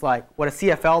television looks like, what a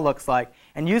CFL looks like,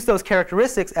 and use those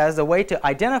characteristics as a way to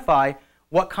identify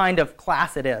what kind of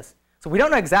class it is. So we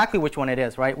don't know exactly which one it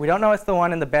is, right? We don't know it's the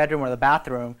one in the bedroom or the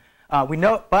bathroom.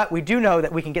 But we do know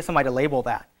that we can get somebody to label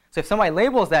that. So if somebody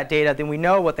labels that data, then we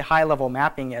know what the high-level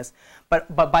mapping is.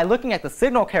 But by looking at the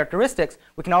signal characteristics,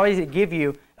 we can always give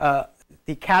you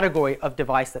the category of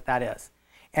device that is.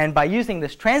 And by using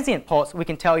this transient pulse, we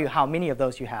can tell you how many of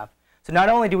those you have. So not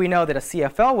only do we know that a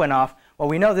CFL went off, well,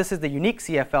 we know this is the unique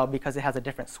CFL because it has a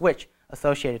different switch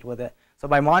associated with it. So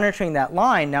by monitoring that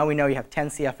line, now we know you have 10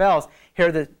 CFLs. Here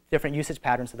are the different usage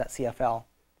patterns of that CFL.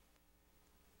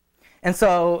 And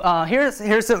so here's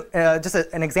just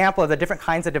an example of the different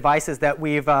kinds of devices that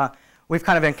we've we've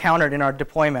kind of encountered in our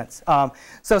deployments.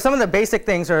 So some of the basic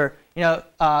things are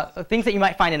things that you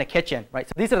might find in a kitchen, right?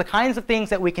 So these are the kinds of things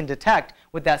that we can detect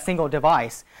with that single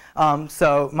device.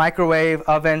 So microwave,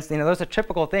 ovens, those are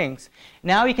typical things.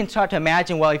 Now you can start to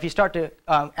imagine, well, if you start to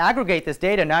aggregate this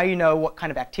data, now you know what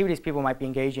kind of activities people might be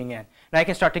engaging in. Now you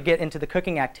can start to get into the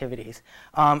cooking activities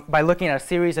by looking at a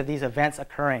series of these events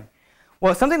occurring.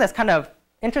 Well, something that's kind of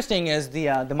interesting is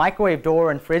the microwave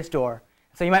door and fridge door.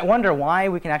 So you might wonder why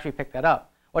we can actually pick that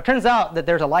up. Well, it turns out that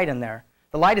there's a light in there.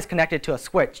 The light is connected to a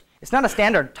switch. It's not a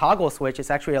standard toggle switch. It's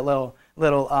actually a little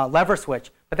lever switch.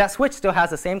 But that switch still has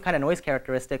the same kind of noise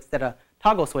characteristics that a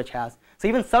toggle switch has. So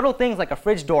even subtle things like a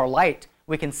fridge door light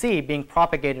we can see being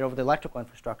propagated over the electrical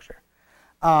infrastructure.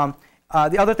 The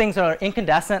other things are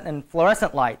incandescent and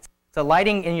fluorescent lights. So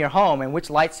lighting in your home, and which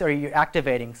lights are you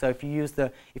activating? So if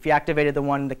you activated the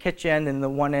one in the kitchen and the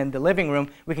one in the living room,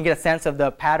 we can get a sense of the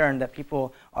pattern that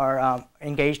people are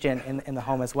engaged in the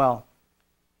home as well.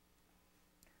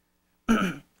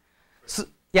 So,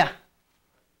 yeah.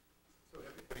 So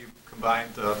have you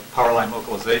combined power line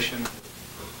localization,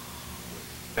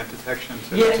 event detection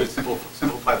to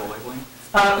simplify the labeling?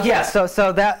 Yeah,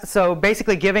 so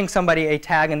basically giving somebody a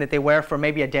tag and that they wear for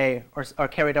maybe a day or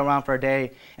carry it around for a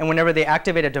day, and whenever they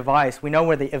activate a device, we know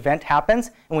where the event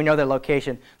happens and we know their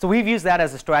location. So we've used that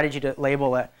as a strategy to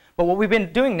label it. But what we've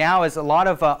been doing now is a lot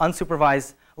of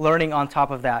unsupervised learning on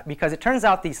top of that, because it turns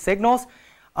out these signals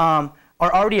are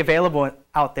already available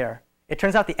out there. It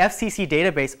turns out the FCC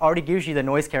database already gives you the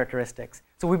noise characteristics.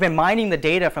 So we've been mining the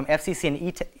data from FCC and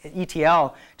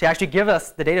ETL to actually give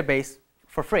us the database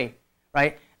for free.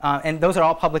 Right? And those are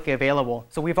all publicly available.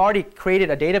 So we've already created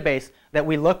a database that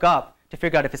we look up to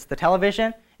figure out if it's the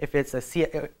television, if it's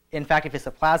in fact, if it's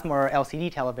a plasma or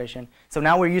LCD television. So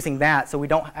now we're using that, so we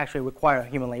don't actually require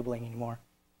human labeling anymore.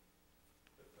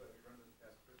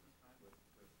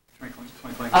 So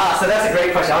that's a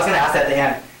great question. I was going to ask that at the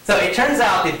end. So it turns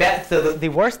out the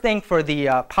worst thing for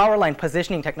the power line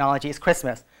positioning technology is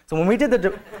Christmas. So when we deployed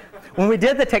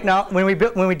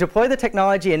the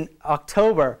technology in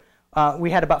October,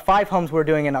 we had about 5 homes we were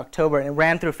doing in October, and it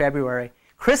ran through February.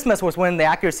 Christmas was when the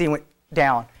accuracy went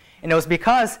down. And it was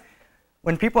because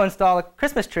when people install a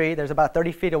Christmas tree, there's about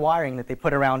 30 feet of wiring that they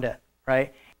put around it,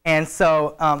 right? And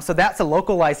so, so that's a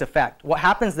localized effect. What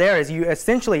happens there is you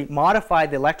essentially modify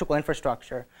the electrical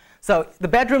infrastructure. So the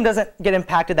bedroom doesn't get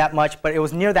impacted that much, but it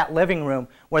was near that living room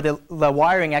where the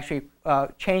wiring actually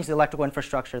changed the electrical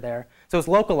infrastructure there. So it was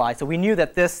localized. So we knew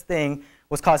that this thing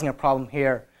was causing a problem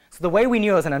here. So the way we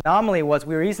knew it was an anomaly was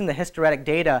we were using the hysteretic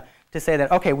data to say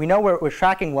that, OK, we know we're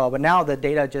tracking well, but now the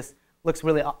data just looks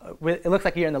it looks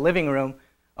like you're in the living room.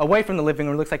 Away from the living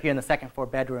room, it looks like you're in the second floor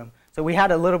bedroom. So we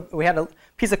had a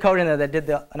piece of code in there that did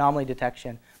the anomaly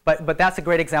detection. But that's a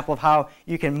great example of how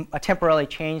you can temporarily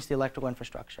change the electrical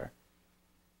infrastructure.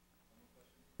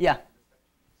 Yeah.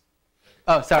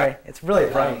 Oh, sorry. It's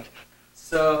really bright.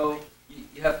 So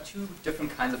you have 2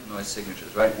 different kinds of noise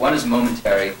signatures, right? One is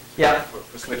momentary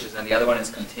for switches, and the other one is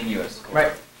continuous,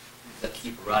 right? That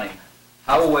keep running.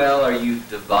 How well are you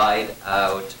divide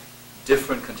out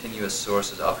different continuous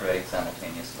sources operating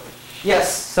simultaneously?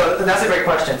 Yes, so that's a great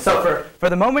question. So for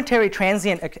the momentary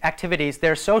transient activities,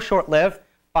 they're so short-lived,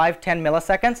 5-10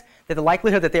 milliseconds, that the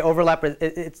likelihood that they overlap,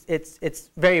 it's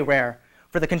very rare.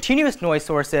 For the continuous noise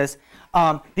sources,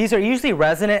 these are usually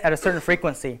resonant at a certain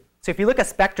frequency. So if you look at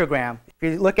spectrogram, if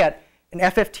you look at an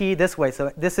FFT this way,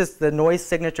 so this is the noise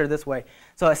signature this way.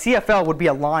 So a CFL would be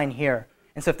a line here.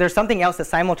 And so if there's something else that's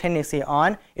simultaneously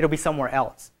on, it'll be somewhere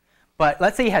else. But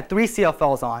let's say you had 3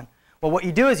 CFLs on. Well, what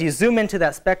you do is you zoom into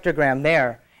that spectrogram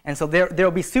there, and so they'll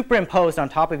be superimposed on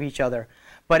top of each other.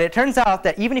 But it turns out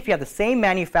that even if you have the same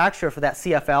manufacturer for that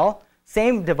CFL,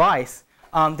 same device,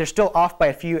 they're still off by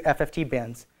a few FFT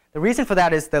bins. The reason for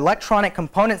that is the electronic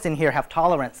components in here have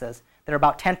tolerances that are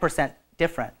about 10%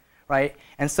 different, right?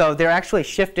 And so they're actually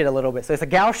shifted a little bit. So it's a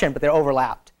Gaussian, but they're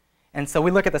overlapped. And so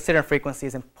we look at the sitter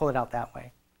frequencies and pull it out that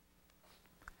way.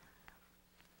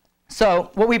 So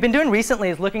what we've been doing recently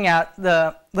is looking at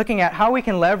how we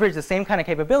can leverage the same kind of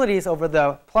capabilities over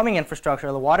the plumbing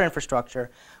infrastructure, the water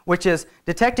infrastructure, which is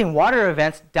detecting water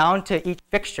events down to each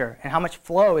fixture and how much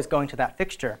flow is going to that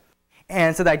fixture.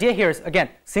 And so the idea here is, again,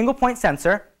 single point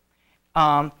sensor,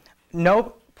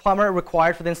 no plumber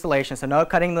required for the installation, so no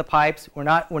cutting the pipes. We're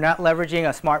not leveraging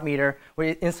a smart meter.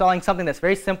 We're installing something that's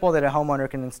very simple that a homeowner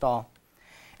can install.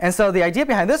 And so the idea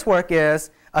behind this work is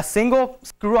a single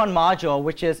screw-on module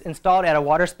which is installed at a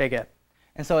water spigot.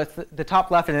 And so it's the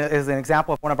top left is an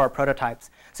example of one of our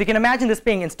prototypes. So you can imagine this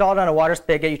being installed on a water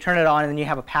spigot. You turn it on, and then you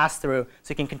have a pass-through,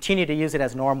 so you can continue to use it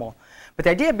as normal. But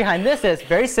the idea behind this is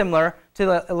very similar to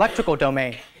the electrical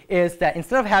domain. is that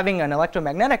instead of having an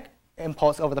electromagnetic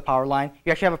impulse over the power line,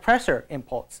 you actually have a pressure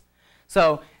impulse.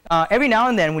 So every now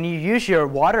and then when you use your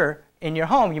water in your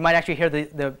home, you might actually hear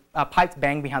the pipes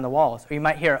bang behind the walls, or you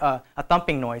might hear a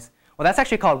thumping noise. Well, that's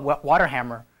actually called water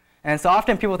hammer. And so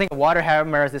often people think of water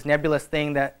hammer as this nebulous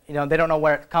thing that they don't know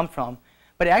where it comes from.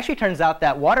 But it actually turns out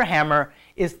that water hammer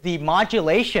is the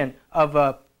modulation of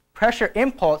a pressure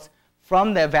impulse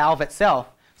from the valve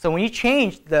itself. So when you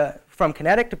change from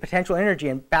kinetic to potential energy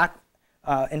and back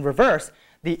in reverse,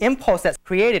 the impulse that's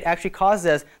created actually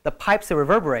causes the pipes to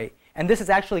reverberate. And this is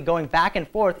actually going back and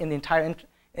forth in the entire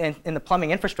in the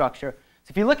plumbing infrastructure.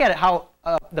 So if you look at it, how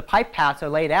the pipe paths are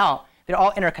laid out, they're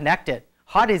all interconnected.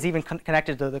 Hot is even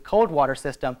connected to the cold water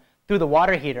system through the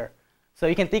water heater. So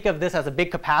you can think of this as a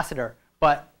big capacitor,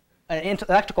 but an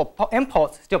electrical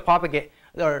impulse still propagates,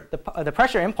 or the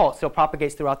pressure impulse still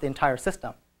propagates throughout the entire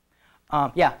system.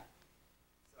 Yeah.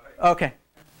 Sorry. Okay.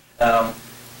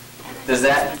 Does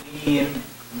that mean,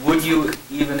 would you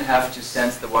even have to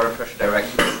sense the water pressure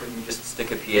directly? Couldn't you just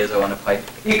stick a piezo on a pipe?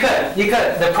 You could. You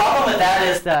could. The problem with that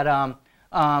is that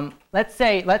let's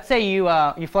say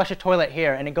you flush a toilet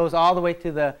here and it goes all the way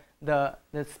to the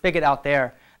spigot out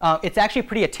there. It's actually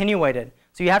pretty attenuated.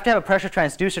 So you have to have a pressure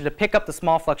transducer to pick up the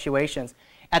small fluctuations.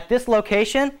 At this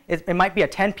location, it might be a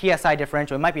 10 psi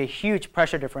differential. It might be a huge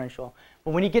pressure differential.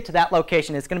 But when you get to that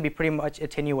location, it's going to be pretty much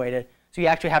attenuated. So you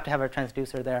actually have to have a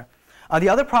transducer there. The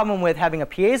other problem with having a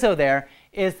piezo there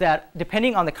is that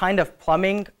depending on the kind of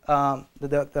plumbing,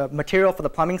 the material for the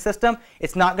plumbing system,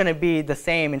 it's not going to be the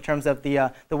same in terms of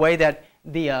the way that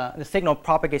the signal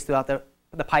propagates throughout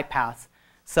the pipe paths.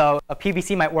 So a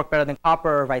PVC might work better than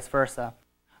copper or vice versa.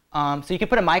 So you can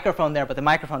put a microphone there, but the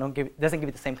microphone doesn't give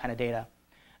you the same kind of data.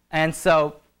 And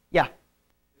so, yeah?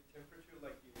 The temperature,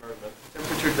 like the environmental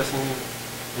temperature, doesn't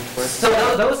influence?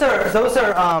 So those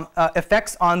are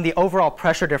effects on the overall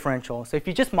pressure differential. So if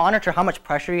you just monitor how much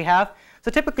pressure you have,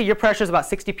 so typically your pressure is about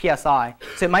 60 psi.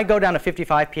 So it might go down to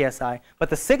 55 psi. But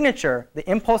the signature, the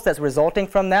impulse that's resulting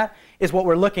from that, is what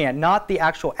we're looking at, not the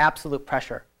actual absolute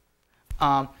pressure.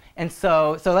 And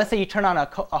so let's say you turn on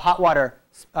a hot water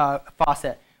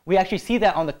faucet. We actually see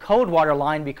that on the cold water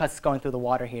line because it's going through the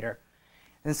water heater.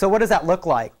 And so what does that look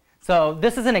like? So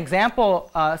this is an example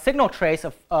signal trace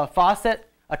of a faucet,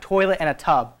 a toilet, and a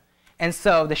tub. And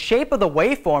so the shape of the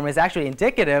waveform is actually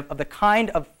indicative of the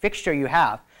kind of fixture you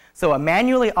have. So a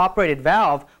manually operated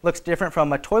valve looks different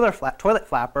from a toilet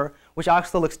flapper, which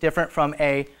also looks different from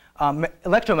a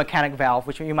electromechanic valve,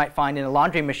 which you might find in a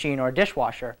laundry machine or a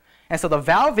dishwasher. And so the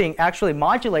valving actually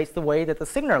modulates the way that the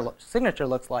signature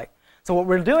looks like. So what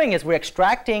we're doing is we're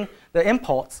extracting the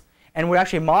impulse, and we're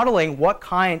actually modeling what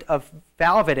kind of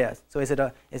valve it is. So is it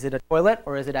a toilet,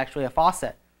 or is it actually a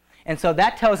faucet? And so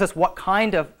that tells us what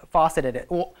kind of faucet it is.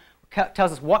 Well,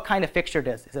 tells us what kind of fixture it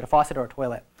is. Is it a faucet or a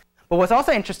toilet? But what's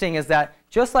also interesting is that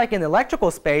just like in the electrical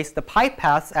space, the pipe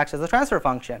paths act as a transfer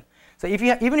function. So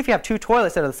even if you have two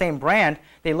toilets that are the same brand,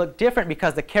 they look different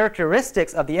because the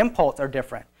characteristics of the impulse are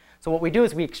different. So what we do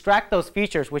is we extract those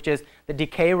features, which is the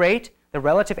decay rate, the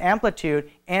relative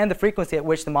amplitude, and the frequency at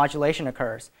which the modulation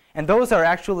occurs. And those are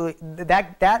actually,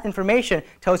 that information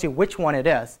tells you which one it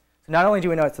is. So not only do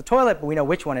we know it's a toilet, but we know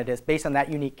which one it is based on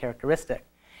that unique characteristic.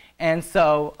 And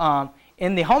so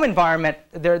in the home environment,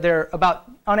 there are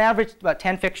about, on average, about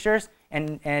 10 fixtures.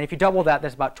 And if you double that,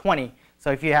 there's about 20.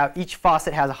 So if you have, each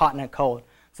faucet has a hot and a cold.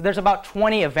 So there's about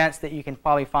 20 events that you can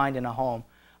probably find in a home.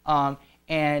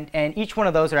 And each one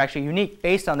of those are actually unique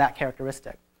based on that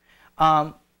characteristic. Yeah?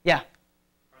 Are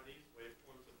these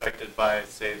waveforms affected by,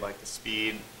 say, like the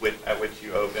speed at which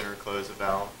you open or close a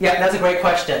valve? Yeah, that's a great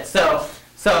question.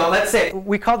 So let's say,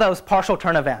 we call those partial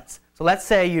turn events. So let's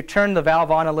say you turn the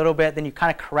valve on a little bit, then you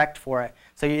kind of correct for it.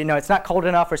 So it's not cold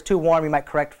enough or it's too warm, you might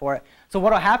correct for it. So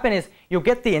what will happen is you'll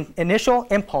get the initial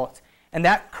impulse, and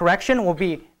that correction will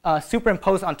be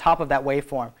superimposed on top of that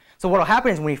waveform. So what will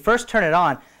happen is when you first turn it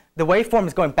on, the waveform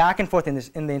is going back and forth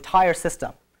in the entire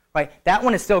system. Right? That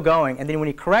one is still going, and then when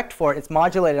you correct for it, it's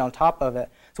modulated on top of it.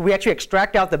 So we actually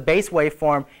extract out the base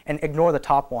waveform and ignore the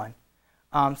top one.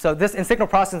 So this, in signal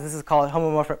processing, this is called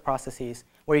homomorphic processes,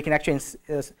 where you can actually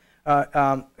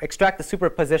extract the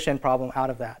superposition problem out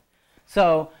of that.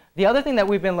 So the other thing that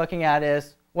we've been looking at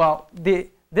is, well,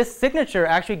 this signature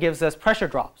actually gives us pressure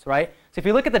drops, right? So if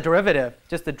you look at the derivative,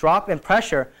 just the drop in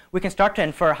pressure, we can start to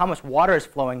infer how much water is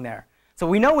flowing there. So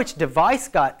we know which device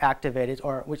got activated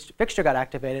or which fixture got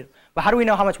activated, but how do we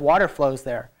know how much water flows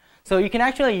there? So you can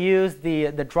actually use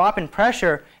the drop in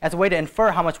pressure as a way to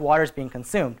infer how much water is being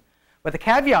consumed. But the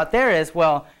caveat there is,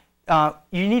 well,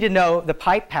 you need to know the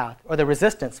pipe path or the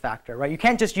resistance factor, right? You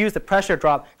can't just use the pressure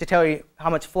drop to tell you how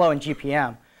much flow in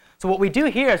GPM. So what we do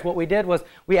here is what we did was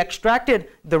we extracted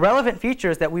the relevant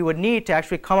features that we would need to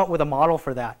actually come up with a model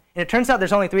for that. And it turns out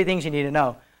there's only 3 things you need to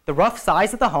know. The rough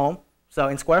size of the home, so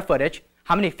in square footage,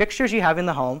 how many fixtures you have in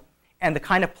the home, and the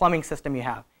kind of plumbing system you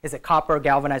have. Is it copper,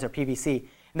 galvanized, or PVC?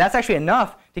 And that's actually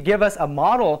enough to give us a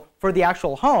model for the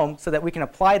actual home so that we can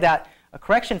apply that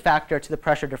correction factor to the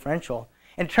pressure differential.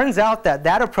 And it turns out that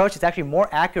that approach is actually more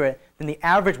accurate than the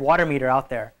average water meter out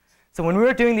there. So when we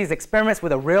were doing these experiments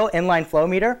with a real inline flow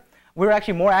meter, we were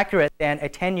actually more accurate than a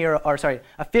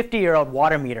 50-year-old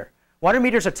water meter. Water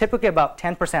meters are typically about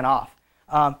 10% off.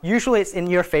 Usually it's in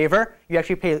your favor. You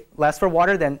actually pay less for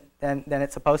water than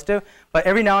it's supposed to. But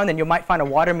every now and then you might find a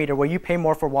water meter where you pay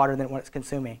more for water than what it's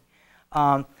consuming.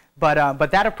 But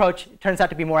that approach turns out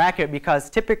to be more accurate because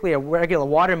typically a regular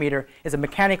water meter is a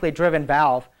mechanically driven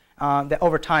valve that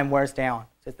over time wears down.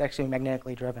 So it's actually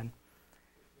magnetically driven.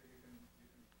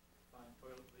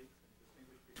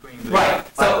 Between the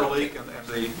fiber leak and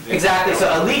the exactly. So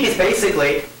a leak is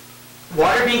basically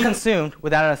water being consumed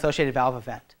without an associated valve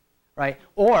event, right?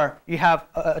 Or you have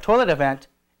a toilet event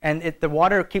and the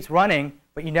water keeps running,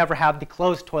 but you never have the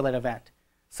closed toilet event.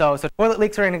 So toilet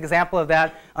leaks are an example of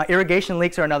that. Irrigation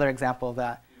leaks are another example of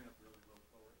that.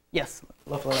 Yes,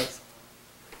 low flow leaks.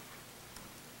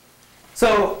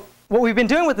 So what we've been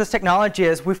doing with this technology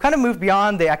is we've kind of moved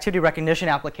beyond the activity recognition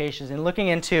applications and looking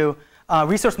into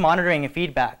resource monitoring and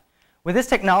feedback. With this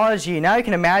technology, now you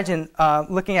can imagine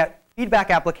looking at feedback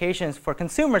applications for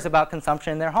consumers about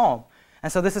consumption in their home.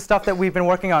 And so this is stuff that we've been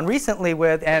working on recently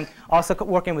with, and also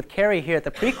working with Carrie here at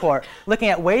the Precourt, looking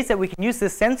at ways that we can use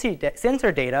this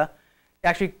sensor data to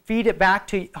actually feed it back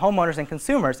to homeowners and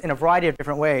consumers in a variety of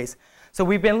different ways. So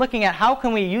we've been looking at how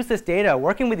can we use this data,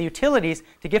 working with the utilities,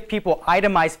 to give people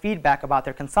itemized feedback about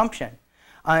their consumption.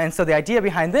 And so the idea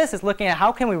behind this is looking at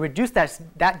how can we reduce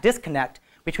that disconnect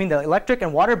between the electric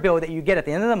and water bill that you get at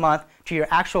the end of the month to your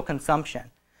actual consumption.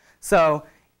 So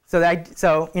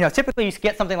typically you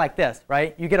get something like this,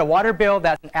 right? You get a water bill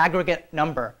that's an aggregate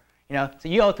number. So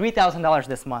you owe $3,000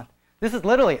 this month. This is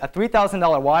literally a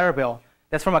 $3,000 water bill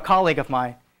that's from a colleague of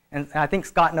mine, and I think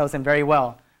Scott knows him very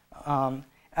well. So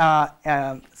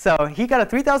he got a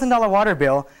 $3,000 water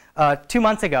bill 2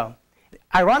 months ago.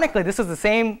 Ironically, this was the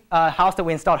same house that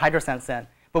we installed HydroSense in,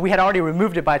 but we had already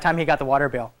removed it by the time he got the water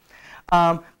bill.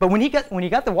 But when he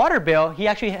got the water bill, he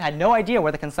actually had no idea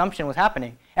where the consumption was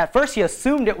happening. At first, he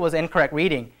assumed it was incorrect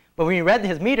reading, but when he read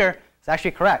his meter, it's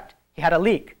actually correct. He had a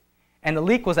leak, and the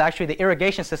leak was actually the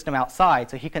irrigation system outside,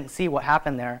 so he couldn't see what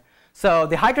happened there. So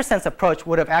the HydroSense approach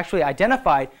would have actually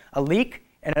identified a leak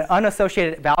and an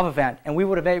unassociated valve event, and we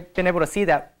would have been able to see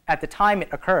that at the time it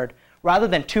occurred, rather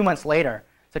than 2 months later.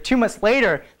 So 2 months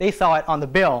later, they saw it on the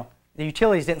bill. The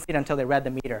utilities didn't see it until they read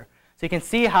the meter. So you can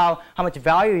see how much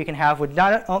value you can have with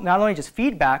not only just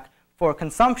feedback for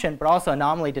consumption, but also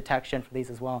anomaly detection for these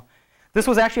as well. This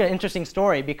was actually an interesting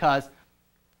story because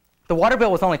the water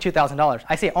bill was only $2,000.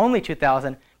 I say only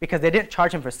 $2,000 because they didn't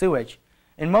charge him for sewage.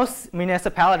 In most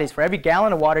municipalities, for every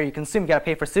gallon of water you consume, you got to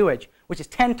pay for sewage, which is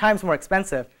 10 times more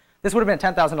expensive. This would have been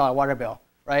a $10,000 water bill,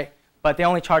 right? But they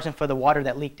only charged him for the water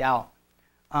that leaked out.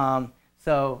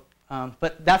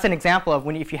 But that's an example of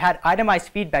if you had itemized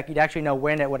feedback, you'd actually know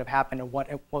when it would have happened and what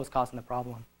was causing the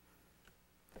problem.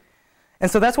 And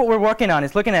so that's what we're working on,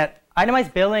 is looking at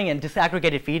itemized billing and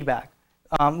disaggregated feedback.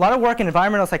 A lot of work in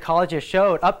environmental psychology has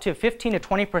showed up to 15 to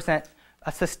 20%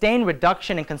 a sustained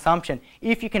reduction in consumption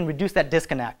if you can reduce that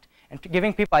disconnect, and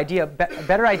giving people a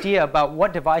better idea about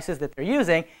what devices that they're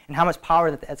using and how much power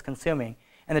that it's consuming.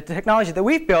 And the technology that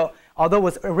we've built, although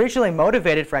was originally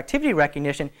motivated for activity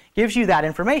recognition, gives you that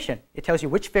information. It tells you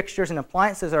which fixtures and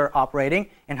appliances are operating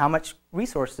and how much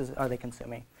resources are they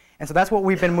consuming. And so that's what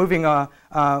we've been moving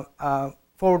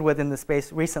forward with in the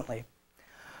space recently.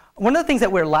 One of the things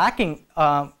that we're lacking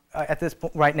at this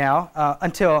point right now,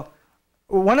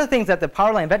 one of the things that the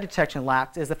power line event detection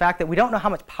lacks is the fact that we don't know how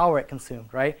much power it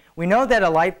consumed, right? We know that a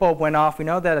light bulb went off, we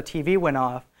know that a TV went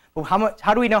off, but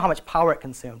how do we know how much power it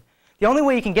consumed? The only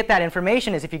way you can get that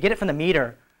information is if you get it from the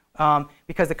meter,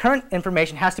 because the current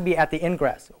information has to be at the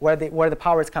ingress, where the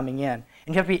power is coming in, and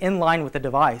you have to be in line with the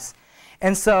device.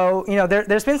 And so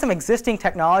there's been some existing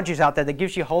technologies out there that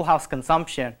gives you whole house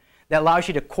consumption that allows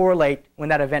you to correlate when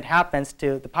that event happens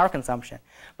to the power consumption.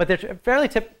 But they're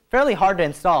fairly hard to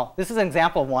install. This is an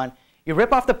example of one. You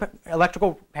rip off the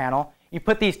electrical panel, you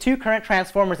put these 2 current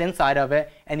transformers inside of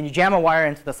it, and then you jam a wire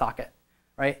into the socket,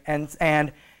 right?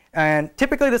 And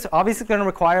typically this obviously is going to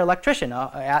require an electrician.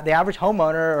 The average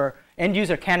homeowner or end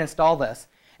user can't install this.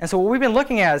 And so what we've been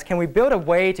looking at is, can we build a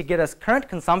way to get us current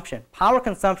consumption, power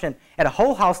consumption at a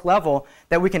whole house level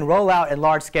that we can roll out at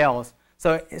large scales?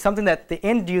 So it's something that the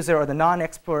end user or the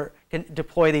non-expert can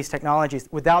deploy these technologies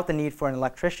without the need for an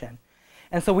electrician.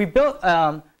 And so we built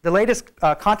the latest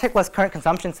contactless current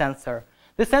consumption sensor.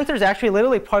 This sensor is actually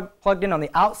literally plugged in on the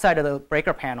outside of the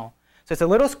breaker panel. So it's a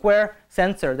little square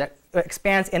sensor that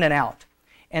expands in and out.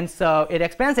 And so it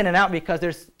expands in and out because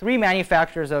there's 3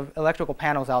 manufacturers of electrical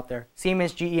panels out there,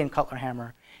 Siemens, GE, and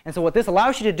Cutler-Hammer. And so what this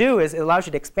allows you to do is it allows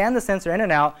you to expand the sensor in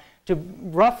and out to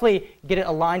roughly get it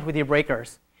aligned with your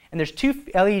breakers. And there's 2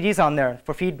 LEDs on there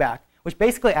for feedback, which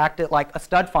basically act like a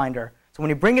stud finder. So when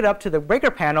you bring it up to the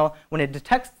breaker panel, when it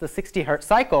detects the 60 Hertz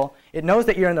cycle, it knows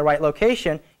that you're in the right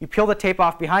location. You peel the tape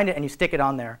off behind it, and you stick it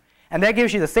on there. And that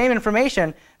gives you the same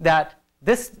information that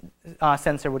this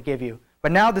sensor would give you.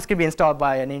 But now this could be installed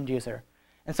by an end user.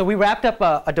 And so we wrapped up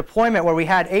a deployment where we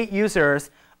had 8 users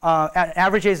at an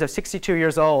average age of 62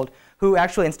 years old who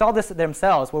actually installed this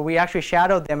themselves, where we actually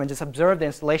shadowed them and just observed the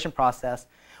installation process.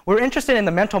 We're interested in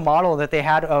the mental model that they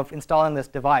had of installing this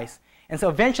device. And so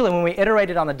eventually, when we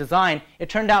iterated on the design, it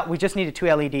turned out we just needed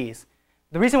 2 LEDs.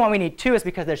 The reason why we need 2 is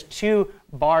because there's 2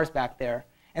 bars back there.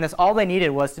 And that's all they needed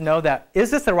was to know that,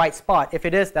 is this the right spot? If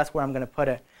it is, that's where I'm going to put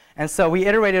it. And so we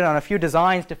iterated on a few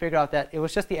designs to figure out that it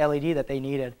was just the LED that they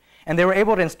needed. And they were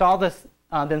able to install this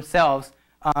themselves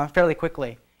fairly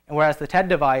quickly. And whereas the TED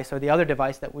device, or the other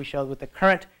device that we showed with the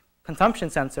current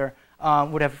consumption sensor,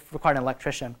 would have required an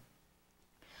electrician.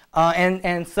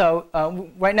 So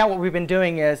right now what we've been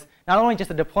doing is not only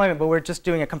just a deployment, but we're just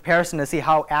doing a comparison to see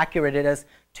how accurate it is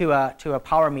to a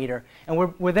power meter. And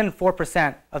we're within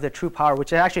 4% of the true power,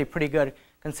 which is actually pretty good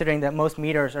considering that most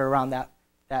meters are around that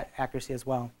accuracy as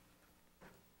well.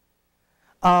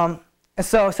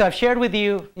 So I've shared with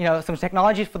you, some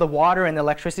technologies for the water and the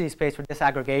electricity space for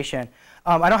disaggregation.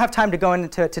 I don't have time to go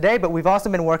into it today, but we've also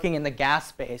been working in the gas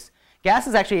space. Gas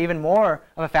is actually even more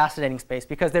of a fascinating space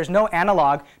because there's no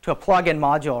analog to a plug-in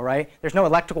module, right? There's no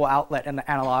electrical outlet in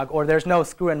the analog, or there's no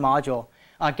screw-in module.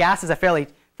 Gas is a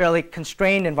fairly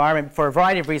constrained environment for a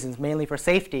variety of reasons, mainly for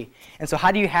safety. And so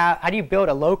how do you build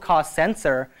a low-cost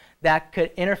sensor that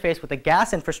could interface with the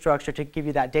gas infrastructure to give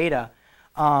you that data?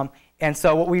 And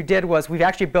so what we did was we've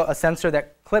actually built a sensor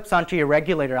that clips onto your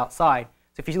regulator outside.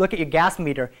 So if you look at your gas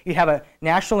meter, you have a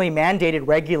nationally mandated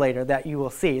regulator that you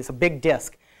will see. It's a big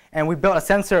disc. And we built a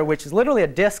sensor which is literally a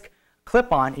disc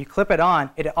clip-on. You clip it on,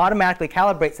 it automatically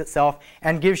calibrates itself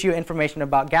and gives you information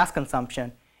about gas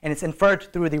consumption. And it's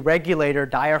inferred through the regulator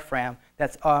diaphragm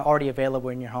that's already available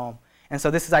in your home. And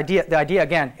so the idea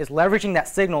again is leveraging that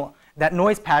signal, that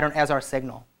noise pattern as our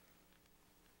signal.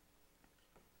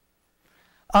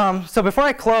 So before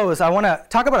I close, I want to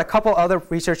talk about a couple other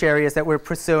research areas that we're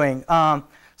pursuing.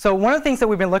 So one of the things that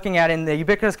we've been looking at in the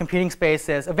ubiquitous computing space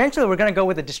is eventually we're going to go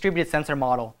with a distributed sensor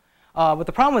model. But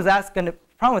the problem with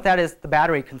that is the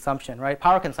battery consumption, right?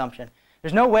 Power consumption.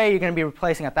 There's no way you're going to be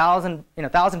replacing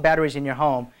 1,000 batteries in your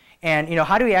home. And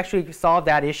how do we actually solve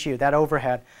that issue, that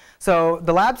overhead? So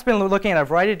the lab's been looking at a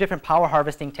variety of different power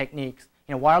harvesting techniques.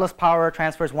 Wireless power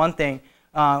transfer is one thing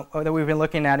that we've been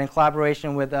looking at in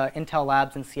collaboration with Intel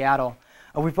Labs in Seattle.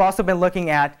 We've also been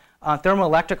looking at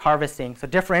thermoelectric harvesting, so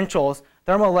differentials,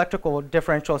 thermoelectrical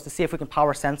differentials to see if we can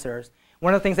power sensors.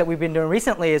 One of the things that we've been doing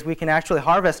recently is we can actually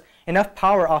harvest enough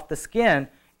power off the skin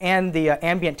and the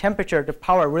ambient temperature to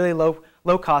power really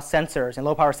low-cost sensors and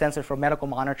low-power sensors for medical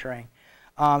monitoring.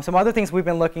 Some other things we've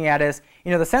been looking at is,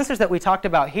 the sensors that we talked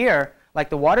about here, like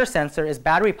the water sensor, is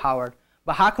battery-powered.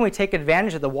 But how can we take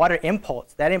advantage of the water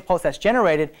impulse, that impulse that's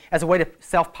generated, as a way to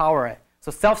self-power it?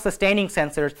 So self-sustaining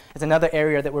sensors is another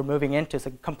area that we're moving into,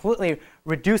 so completely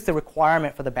reduce the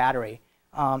requirement for the battery.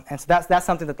 And so that's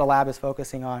something that the lab is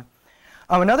focusing on.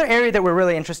 Another area that we're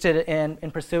really interested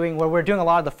in pursuing, where we're doing a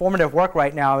lot of the formative work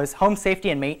right now, is home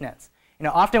safety and maintenance.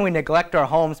 Often we neglect our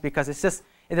homes because it's just,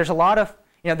 there's a lot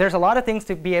of things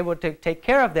to be able to take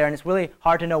care of there, and it's really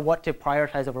hard to know what to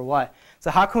prioritize over what.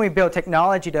 So how can we build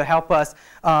technology to help us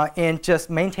in just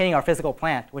maintaining our physical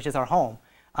plant, which is our home?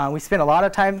 We spend a lot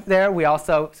of time there. We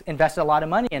also invested a lot of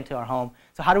money into our home.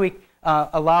 So how do we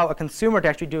allow a consumer to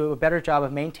actually do a better job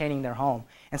of maintaining their home?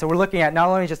 And so we're looking at not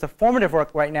only just the formative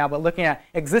work right now, but looking at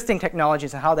existing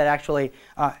technologies and how that actually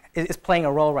is playing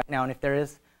a role right now, and if there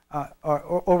is,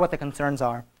 or what the concerns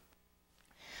are.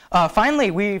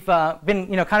 Finally, we've been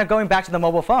kind of going back to the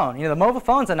mobile phone. The mobile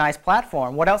phone's a nice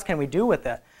platform. What else can we do with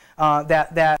it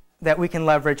that we can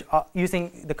leverage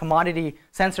using the commodity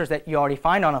sensors that you already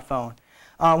find on a phone?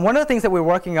 One of the things that we're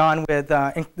working on with,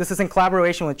 this is in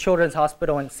collaboration with Children's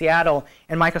Hospital in Seattle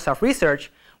and Microsoft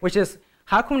Research, which is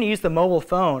how can we use the mobile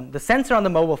phone, the sensor on the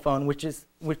mobile phone,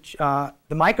 the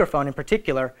microphone in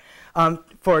particular,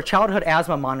 for childhood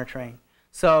asthma monitoring.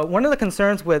 So one of the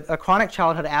concerns with chronic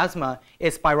childhood asthma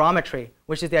is spirometry,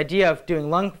 which is the idea of doing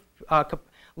lung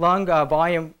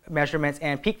volume measurements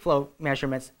and peak flow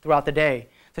measurements throughout the day.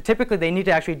 So typically they need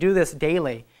to actually do this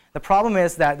daily. The problem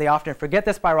is that they often forget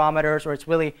the spirometers, or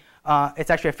it's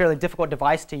actually a fairly difficult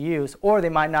device to use, or they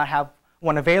might not have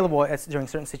one available during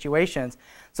certain situations.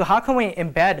 So how can we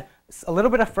embed a little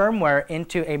bit of firmware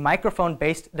into a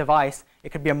microphone-based device?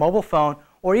 It could be a mobile phone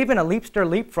or even a Leapster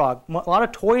Leapfrog. A lot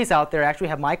of toys out there actually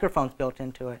have microphones built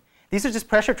into it. These are just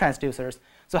pressure transducers.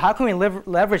 So how can we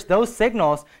leverage those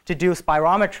signals to do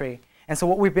spirometry? And so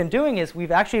what we've been doing is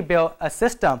we've actually built a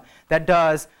system that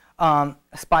does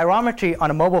spirometry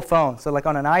on a mobile phone, so like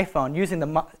on an iPhone, using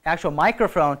the actual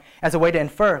microphone as a way to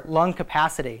infer lung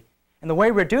capacity. And the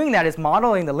way we're doing that is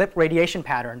modeling the lip radiation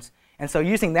patterns. And so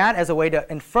using that as a way to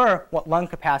infer what lung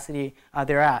capacity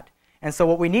they're at. And so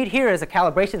what we need here is a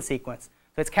calibration sequence.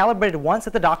 So it's calibrated once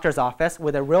at the doctor's office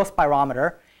with a real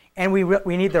spirometer, and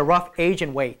we need the rough age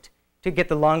and weight to get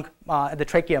the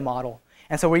trachea model.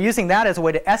 And so we're using that as a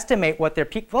way to estimate what their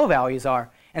peak flow values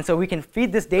are. And so we can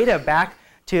feed this data back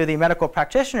to the medical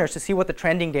practitioners to see what the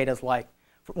trending data is like.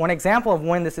 One example of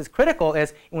when this is critical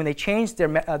is when they change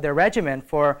their regimen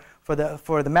for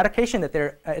the medication that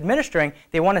they're administering.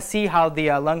 They want to see how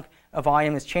the lung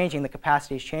volume is changing, the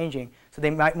capacity is changing. So they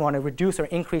might want to reduce or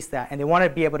increase that, and they want to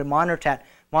be able to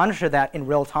monitor that in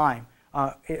real time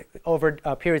over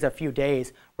periods of a few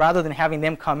days, rather than having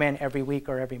them come in every week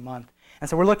or every month. And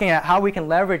so we're looking at how we can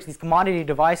leverage these commodity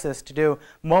devices to do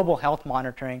mobile health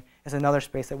monitoring is another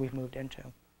space that we've moved into.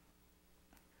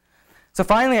 So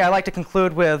finally, I'd like to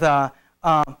conclude with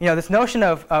this notion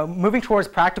of moving towards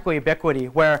practical ubiquity,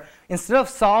 where instead of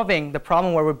solving the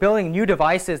problem where we're building new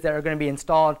devices that are going to be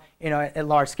installed at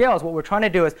large scales, what we're trying to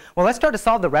do is, well, let's start to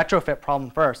solve the retrofit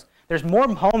problem first. There's more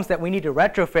homes that we need to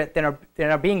retrofit than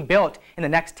are being built in the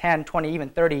next 10, 20, even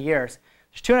 30 years.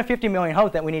 There's 250 million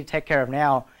homes that we need to take care of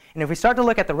now. And if we start to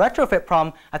look at the retrofit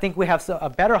problem, I think we have a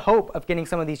better hope of getting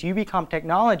some of these UbiComp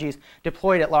technologies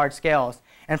deployed at large scales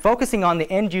and focusing on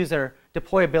the end user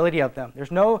deployability of them. There's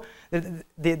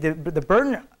the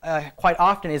burden quite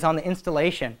often is on the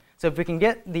installation. So if we can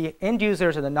get the end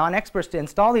users or the non-experts to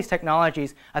install these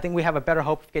technologies, I think we have a better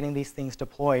hope of getting these things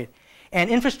deployed. And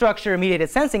infrastructure-mediated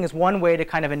sensing is one way to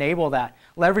kind of enable that,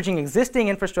 leveraging existing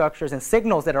infrastructures and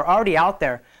signals that are already out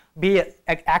there, be it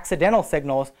accidental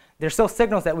signals. There's still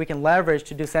signals that we can leverage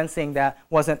to do sensing that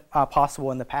wasn't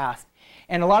possible in the past.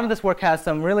 And a lot of this work has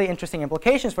some really interesting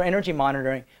implications for energy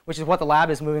monitoring, which is what the lab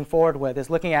is moving forward with, is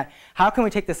looking at how can we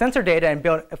take the sensor data and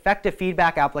build effective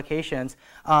feedback applications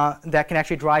that can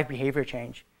actually drive behavior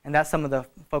change. And that's some of the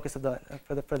focus of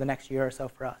for the next year or so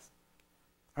for us.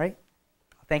 All right?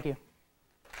 Thank you.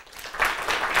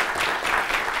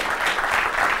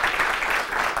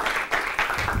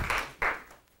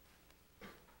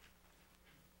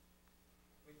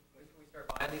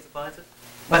 These appliances?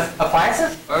 What,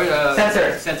 appliances? Or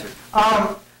sensors.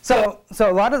 Sensors.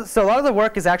 So a lot of the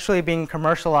work is actually being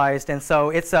commercialized, and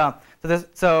so it's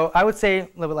so I would say a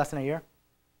little bit less than a year.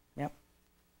 Yep.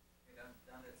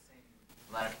 Down that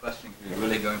same line of questioning, you're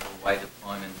really going for wide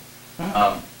deployment.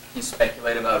 Can you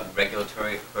speculate about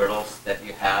regulatory hurdles that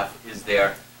you have? Is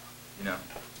there,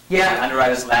 Yeah. The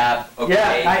underwriter's lab? Okay,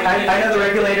 yeah, I know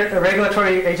the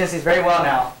regulatory agencies very well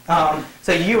now.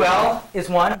 So UL is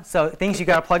one, so things you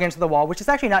got to plug into the wall, which is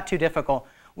actually not too difficult.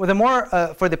 With the more,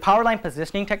 for the power line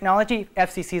positioning technology,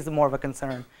 FCC is more of a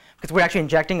concern because we're actually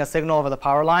injecting a signal over the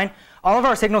power line. All of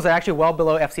our signals are actually well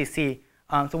below FCC.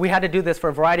 So we had to do this for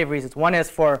a variety of reasons. One is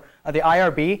for the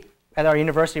IRB at our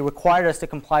university required us to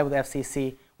comply with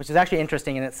FCC, which is actually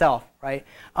interesting in itself, right?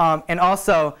 And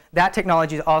also, that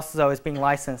technology also is being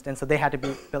licensed, and so they had to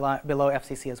be below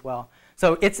FCC as well.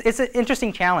 So it's an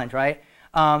interesting challenge, right?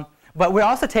 But we're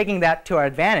also taking that to our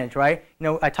advantage, right?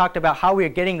 I talked about how we are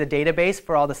getting the database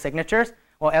for all the signatures.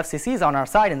 Well, FCC is on our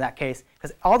side in that case,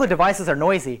 because all the devices are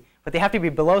noisy, but they have to be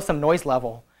below some noise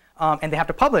level. And they have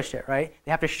to publish it, right?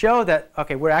 They have to show that,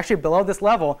 okay, we're actually below this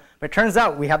level, but it turns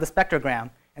out we have the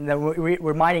spectrogram. And then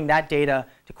we're mining that data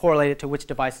to correlate it to which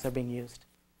devices are being used.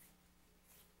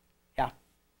 Yeah?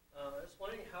 I was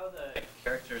wondering how the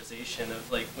characterization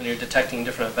of, like, when you're detecting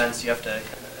different events, you have to,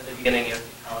 at the beginning, you have to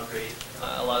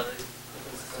calibrate a lot of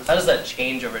these. How does that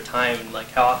change over time? Like,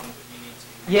 how often would you need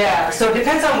to? Yeah, so it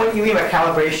depends on what you mean by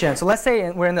calibration. So let's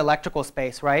say we're in the electrical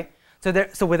space, right?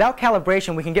 So without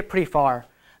calibration, we can get pretty far.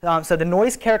 So the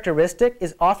noise characteristic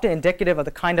is often indicative of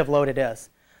the kind of load it is.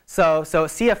 So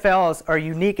CFLs are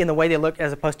unique in the way they look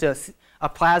as opposed to a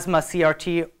plasma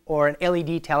CRT or an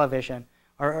LED television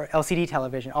or LCD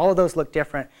television. All of those look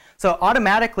different. So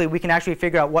automatically, we can actually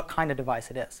figure out what kind of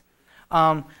device it is.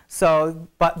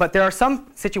 But there are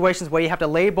some situations where you have to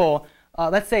label,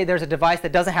 let's say there's a device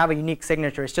that doesn't have a unique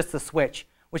signature, it's just the switch,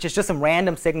 which is just some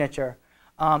random signature.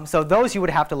 So those you would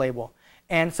have to label.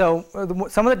 And so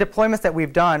some of the deployments that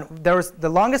we've done, the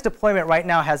longest deployment right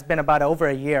now has been about over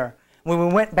a year. When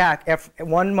we went back at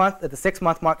 1 month, at the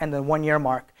 6-month mark, and the 1-year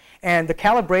mark. And the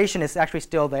calibration is actually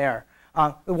still there.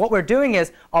 What we're doing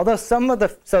is, although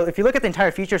so if you look at the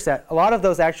entire feature set, a lot of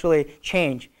those actually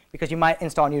change because you might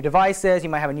install new devices, you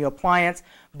might have a new appliance,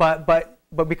 but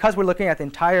because we're looking at the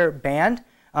entire band,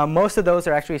 most of those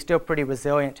are actually still pretty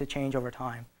resilient to change over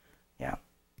time. Yeah.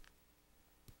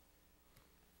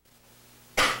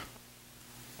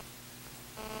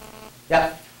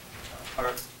 Yeah.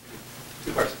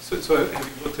 Two parts. So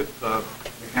have you looked at the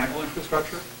mechanical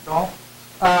infrastructure at all?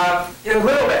 A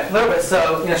little bit.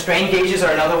 So strain gauges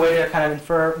are another way to kind of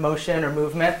infer motion or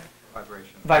movement.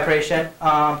 Vibration.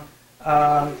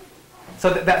 So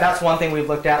that's one thing we've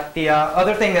looked at. The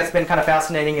other thing that's been kind of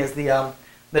fascinating is the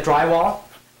drywall.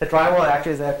 The drywall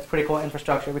actually is a pretty cool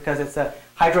infrastructure because it's a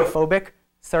hydrophobic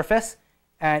surface,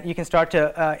 and you can start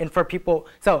to infer people.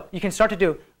 So you can start to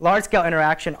do large-scale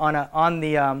interaction on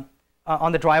the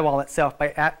drywall itself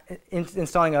by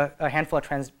installing a handful of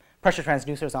pressure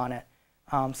transducers on it.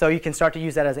 So you can start to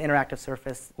use that as an interactive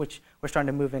surface, which we're starting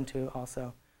to move into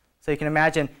also. So you can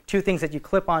imagine two things that you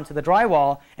clip onto the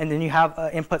drywall, and then you have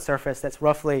an input surface that's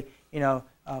roughly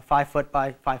 5 foot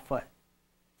by 5 foot.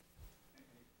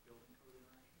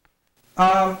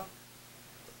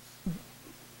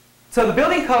 So the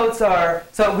building codes are,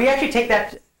 so we actually take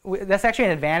that's actually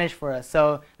an advantage for us.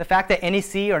 So the fact that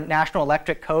NEC or National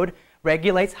Electric Code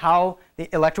regulates how the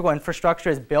electrical infrastructure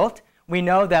is built, we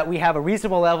know that we have a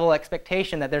reasonable level of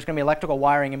expectation that there's going to be electrical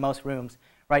wiring in most rooms,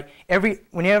 right?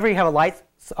 Whenever you have a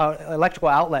electrical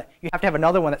outlet, you have to have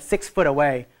another one that's 6 foot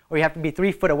away, or you have to be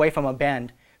 3 foot away from a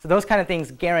bend. So those kind of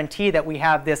things guarantee that we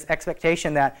have this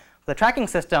expectation that for the tracking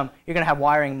system, you're going to have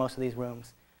wiring in most of these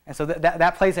rooms. And so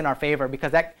that plays in our favor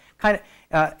because that kind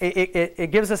of,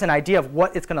 it gives us an idea of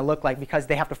what it's going to look like because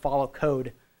they have to follow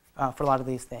code for a lot of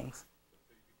these things.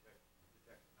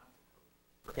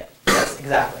 Yeah, yes,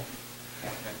 exactly.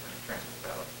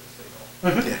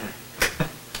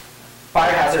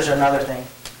 Fire hazards are another thing.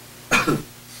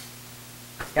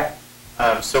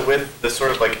 Yeah. So with the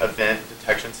sort of like event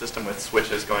detection system with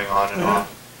switches going on and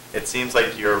off, it seems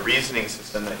like your reasoning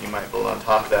system that you might build on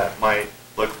top of that might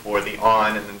look for the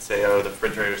on and then say, oh, the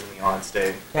refrigerator's in the on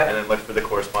state, and then look for the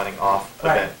corresponding off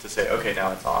event to say, okay,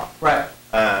 now it's off. Right.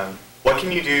 What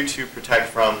can you do to protect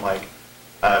from like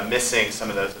missing some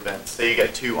of those events? Say you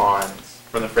get 2 ons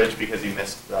from the fridge because you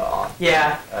missed the off.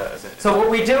 Yeah. So what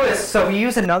we do is,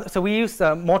 we use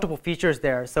multiple features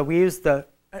there. So we use the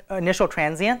initial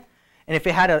transient, and if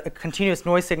it had a continuous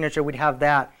noise signature, we'd have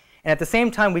that. And at the same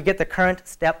time, we get the current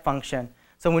step function.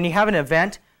 So when you have an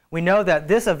event, we know that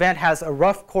this event has a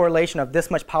rough correlation of this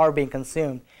much power being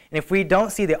consumed. And if we don't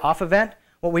see the off event,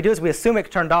 what we do is we assume it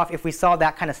turned off if we saw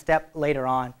that kind of step later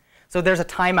on. So there's a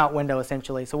timeout window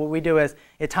essentially. So what we do is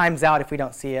it times out if we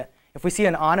don't see it. If we see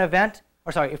an on event,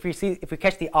 or sorry, if we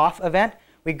catch the off event,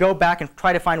 we go back and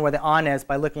try to find where the on is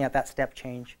by looking at that step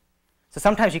change. So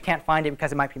sometimes you can't find it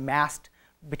because it might be masked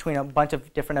between a bunch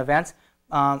of different events.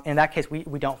 In that case,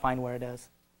 we don't find where it is.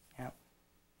 Yeah.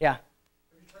 Yeah. Have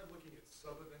you tried looking at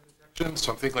sub-event detection?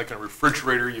 So I'm thinking like in a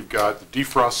refrigerator, you've got the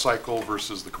defrost cycle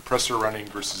versus the compressor running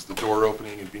versus the door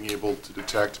opening and being able to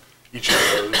detect each of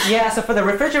those. Yeah, so for the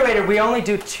refrigerator, we only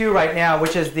do 2 right now,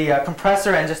 which is the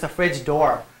compressor and just the fridge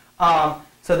door.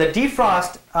 So the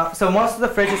defrost, so most of the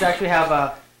fridges actually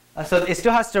have so it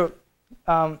still has to,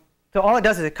 so all it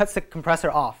does is it cuts the compressor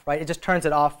off, right? It just turns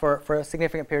it off for a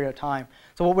significant period of time.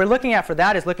 So what we're looking at for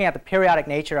that is looking at the periodic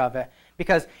nature of it.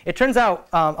 Because it turns out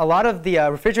a lot of the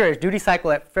refrigerators duty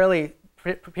cycle at fairly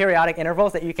periodic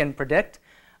intervals that you can predict.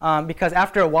 Because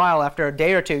after a while, after a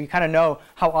day or two, you kind of know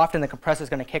how often the compressor is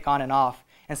going to kick on and off.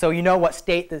 And so you know what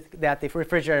state that the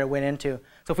refrigerator went into.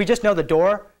 So if we just know the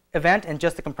door event and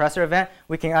just the compressor event,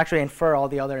 we can actually infer all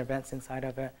the other events inside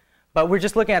of it. But we're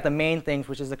just looking at the main things,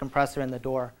 which is the compressor and the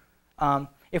door.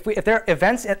 If there are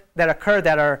events that occur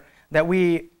that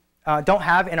we don't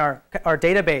have in our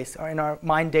database or in our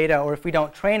mine data, or if we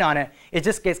don't train on it, it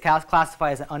just gets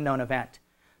classified as an unknown event.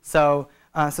 So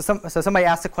somebody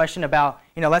asked a question about,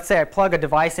 let's say I plug a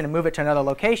device in and move it to another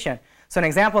location. So an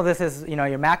example of this is,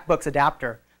 your MacBook's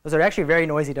adapter. Those are actually very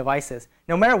noisy devices.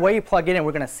 No matter where you plug it in,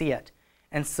 we're going to see it.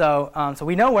 And so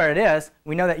we know where it is.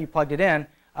 We know that you plugged it in.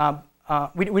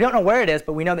 We don't know where it is,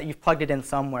 but we know that you've plugged it in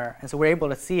somewhere. And so we're able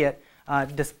to see it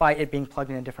despite it being plugged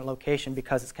in a different location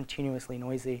because it's continuously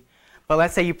noisy. But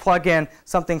let's say you plug in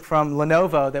something from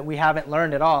Lenovo that we haven't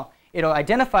learned at all it'll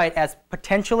identify it as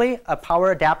potentially a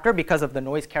power adapter because of the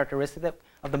noise characteristic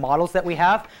of the models that we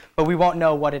have, but we won't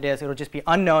know what it is. It'll just be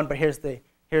unknown, but here's the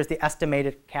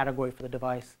estimated category for the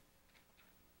device.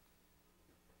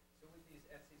 So with these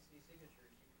FCC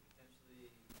signatures, you can potentially,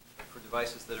 for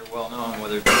devices that are well known,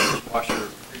 whether it be a dishwasher or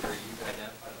refrigerator, you can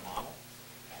identify the model?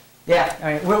 Yeah,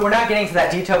 I mean, we're not getting to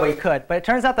that detail, but you could. But it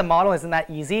turns out the model isn't that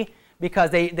easy because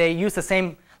they use the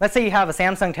same. Let's say you have a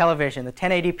Samsung television, the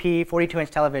 1080p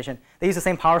 42-inch television. They use the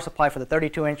same power supply for the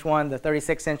 32-inch one, the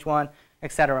 36-inch one,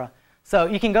 et cetera. So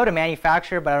you can go to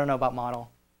manufacturer, but I don't know about model.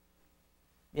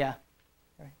 Yeah.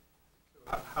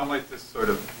 How might this sort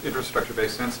of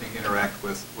infrastructure-based sensing interact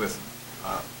with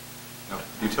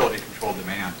utility-controlled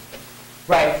demand?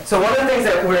 Right. So one of the things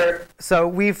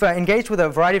that we've engaged with a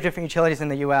variety of different utilities in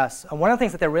the U.S. One of the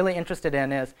things that they're really interested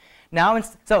in is now.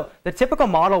 So the typical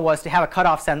model was to have a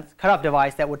cutoff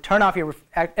device that would turn off your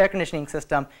air conditioning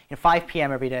system at 5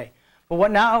 p.m. every day. But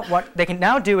what they can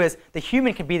now do is the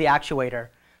human can be the actuator.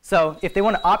 So if they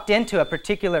want to opt into a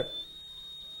particular,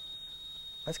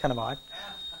 that's kind of odd.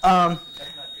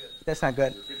 That's not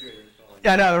good.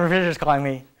 Yeah, no, the refrigerator's calling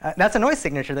me. That's a noise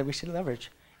signature that we should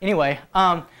leverage. Anyway,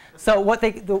 so what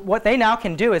they now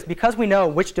can do is, because we know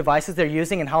which devices they're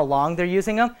using and how long they're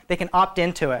using them, they can opt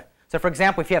into it. So for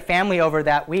example, if you have family over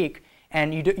that week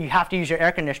and you have to use your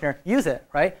air conditioner, use it,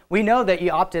 right? We know that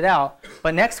you opted out,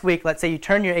 but next week, let's say you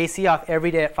turn your AC off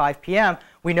every day at 5 p.m.,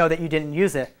 we know that you didn't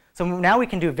use it. So now we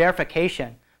can do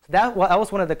verification. So that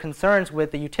was one of the concerns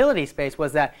with the utility space,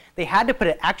 was that they had to put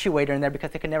an actuator in there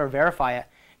because they could never verify it.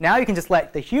 Now you can just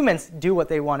let the humans do what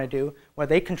they want to do, where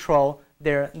they control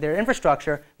their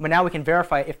infrastructure, but now we can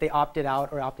verify if they opted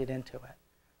out or opted into it.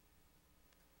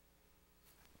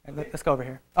 And let's go over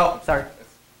here. Oh, sorry.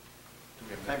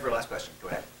 We have time for a last question. Go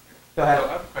ahead. Go ahead. So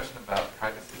I have a question about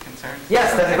privacy concerns.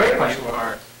 Yes, that's a great question. You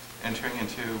are entering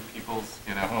into people's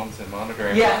homes and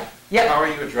monitoring. Yeah. How are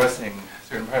you addressing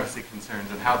certain privacy concerns,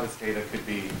 and how this data could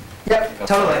be totally.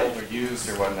 sold or used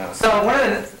or whatnot? So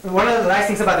one of the nice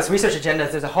things about this research agenda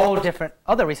is there's a whole different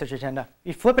other research agenda.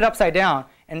 You flip it upside down,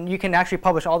 and you can actually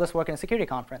publish all this work in a security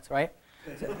conference, right?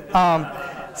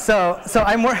 So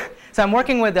I'm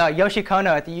working with Yoshi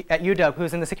Kono at UW,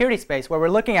 who's in the security space, where we're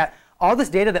looking at all this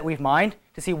data that we've mined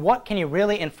to see what can you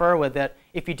really infer with it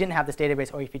if you didn't have this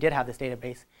database or if you did have this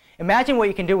database. Imagine what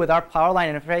you can do with our power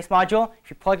line interface module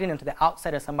if you plugged it into the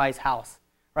outside of somebody's house,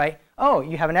 right? Oh,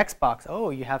 you have an Xbox.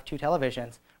 Oh, you have 2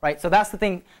 televisions, right? So that's the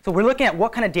thing. So we're looking at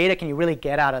what kind of data can you really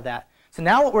get out of that. So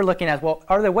now what we're looking at is, well,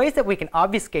 are there ways that we can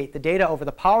obfuscate the data over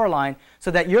the power line so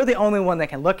that you're the only one that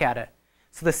can look at it?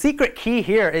 So the secret key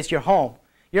here is your home.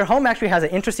 Your home actually has an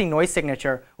interesting noise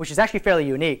signature, which is actually fairly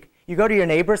unique. You go to your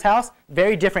neighbor's house,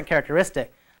 very different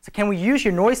characteristic. So can we use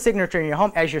your noise signature in your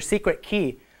home as your secret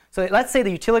key? So let's say the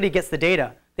utility gets the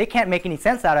data. They can't make any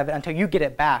sense out of it until you get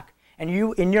it back, and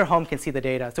you in your home can see the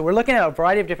data. So we're looking at a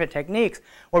variety of different techniques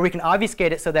where we can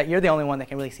obfuscate it so that you're the only one that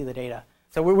can really see the data.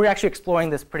 So we're actually exploring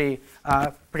this pretty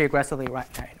aggressively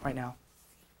right now.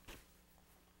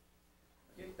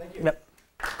 Thank you. Yep.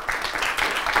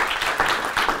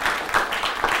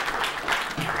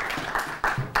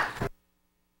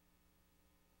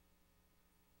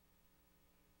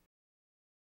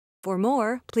 For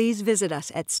more, please visit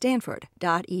us at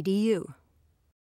stanford.edu.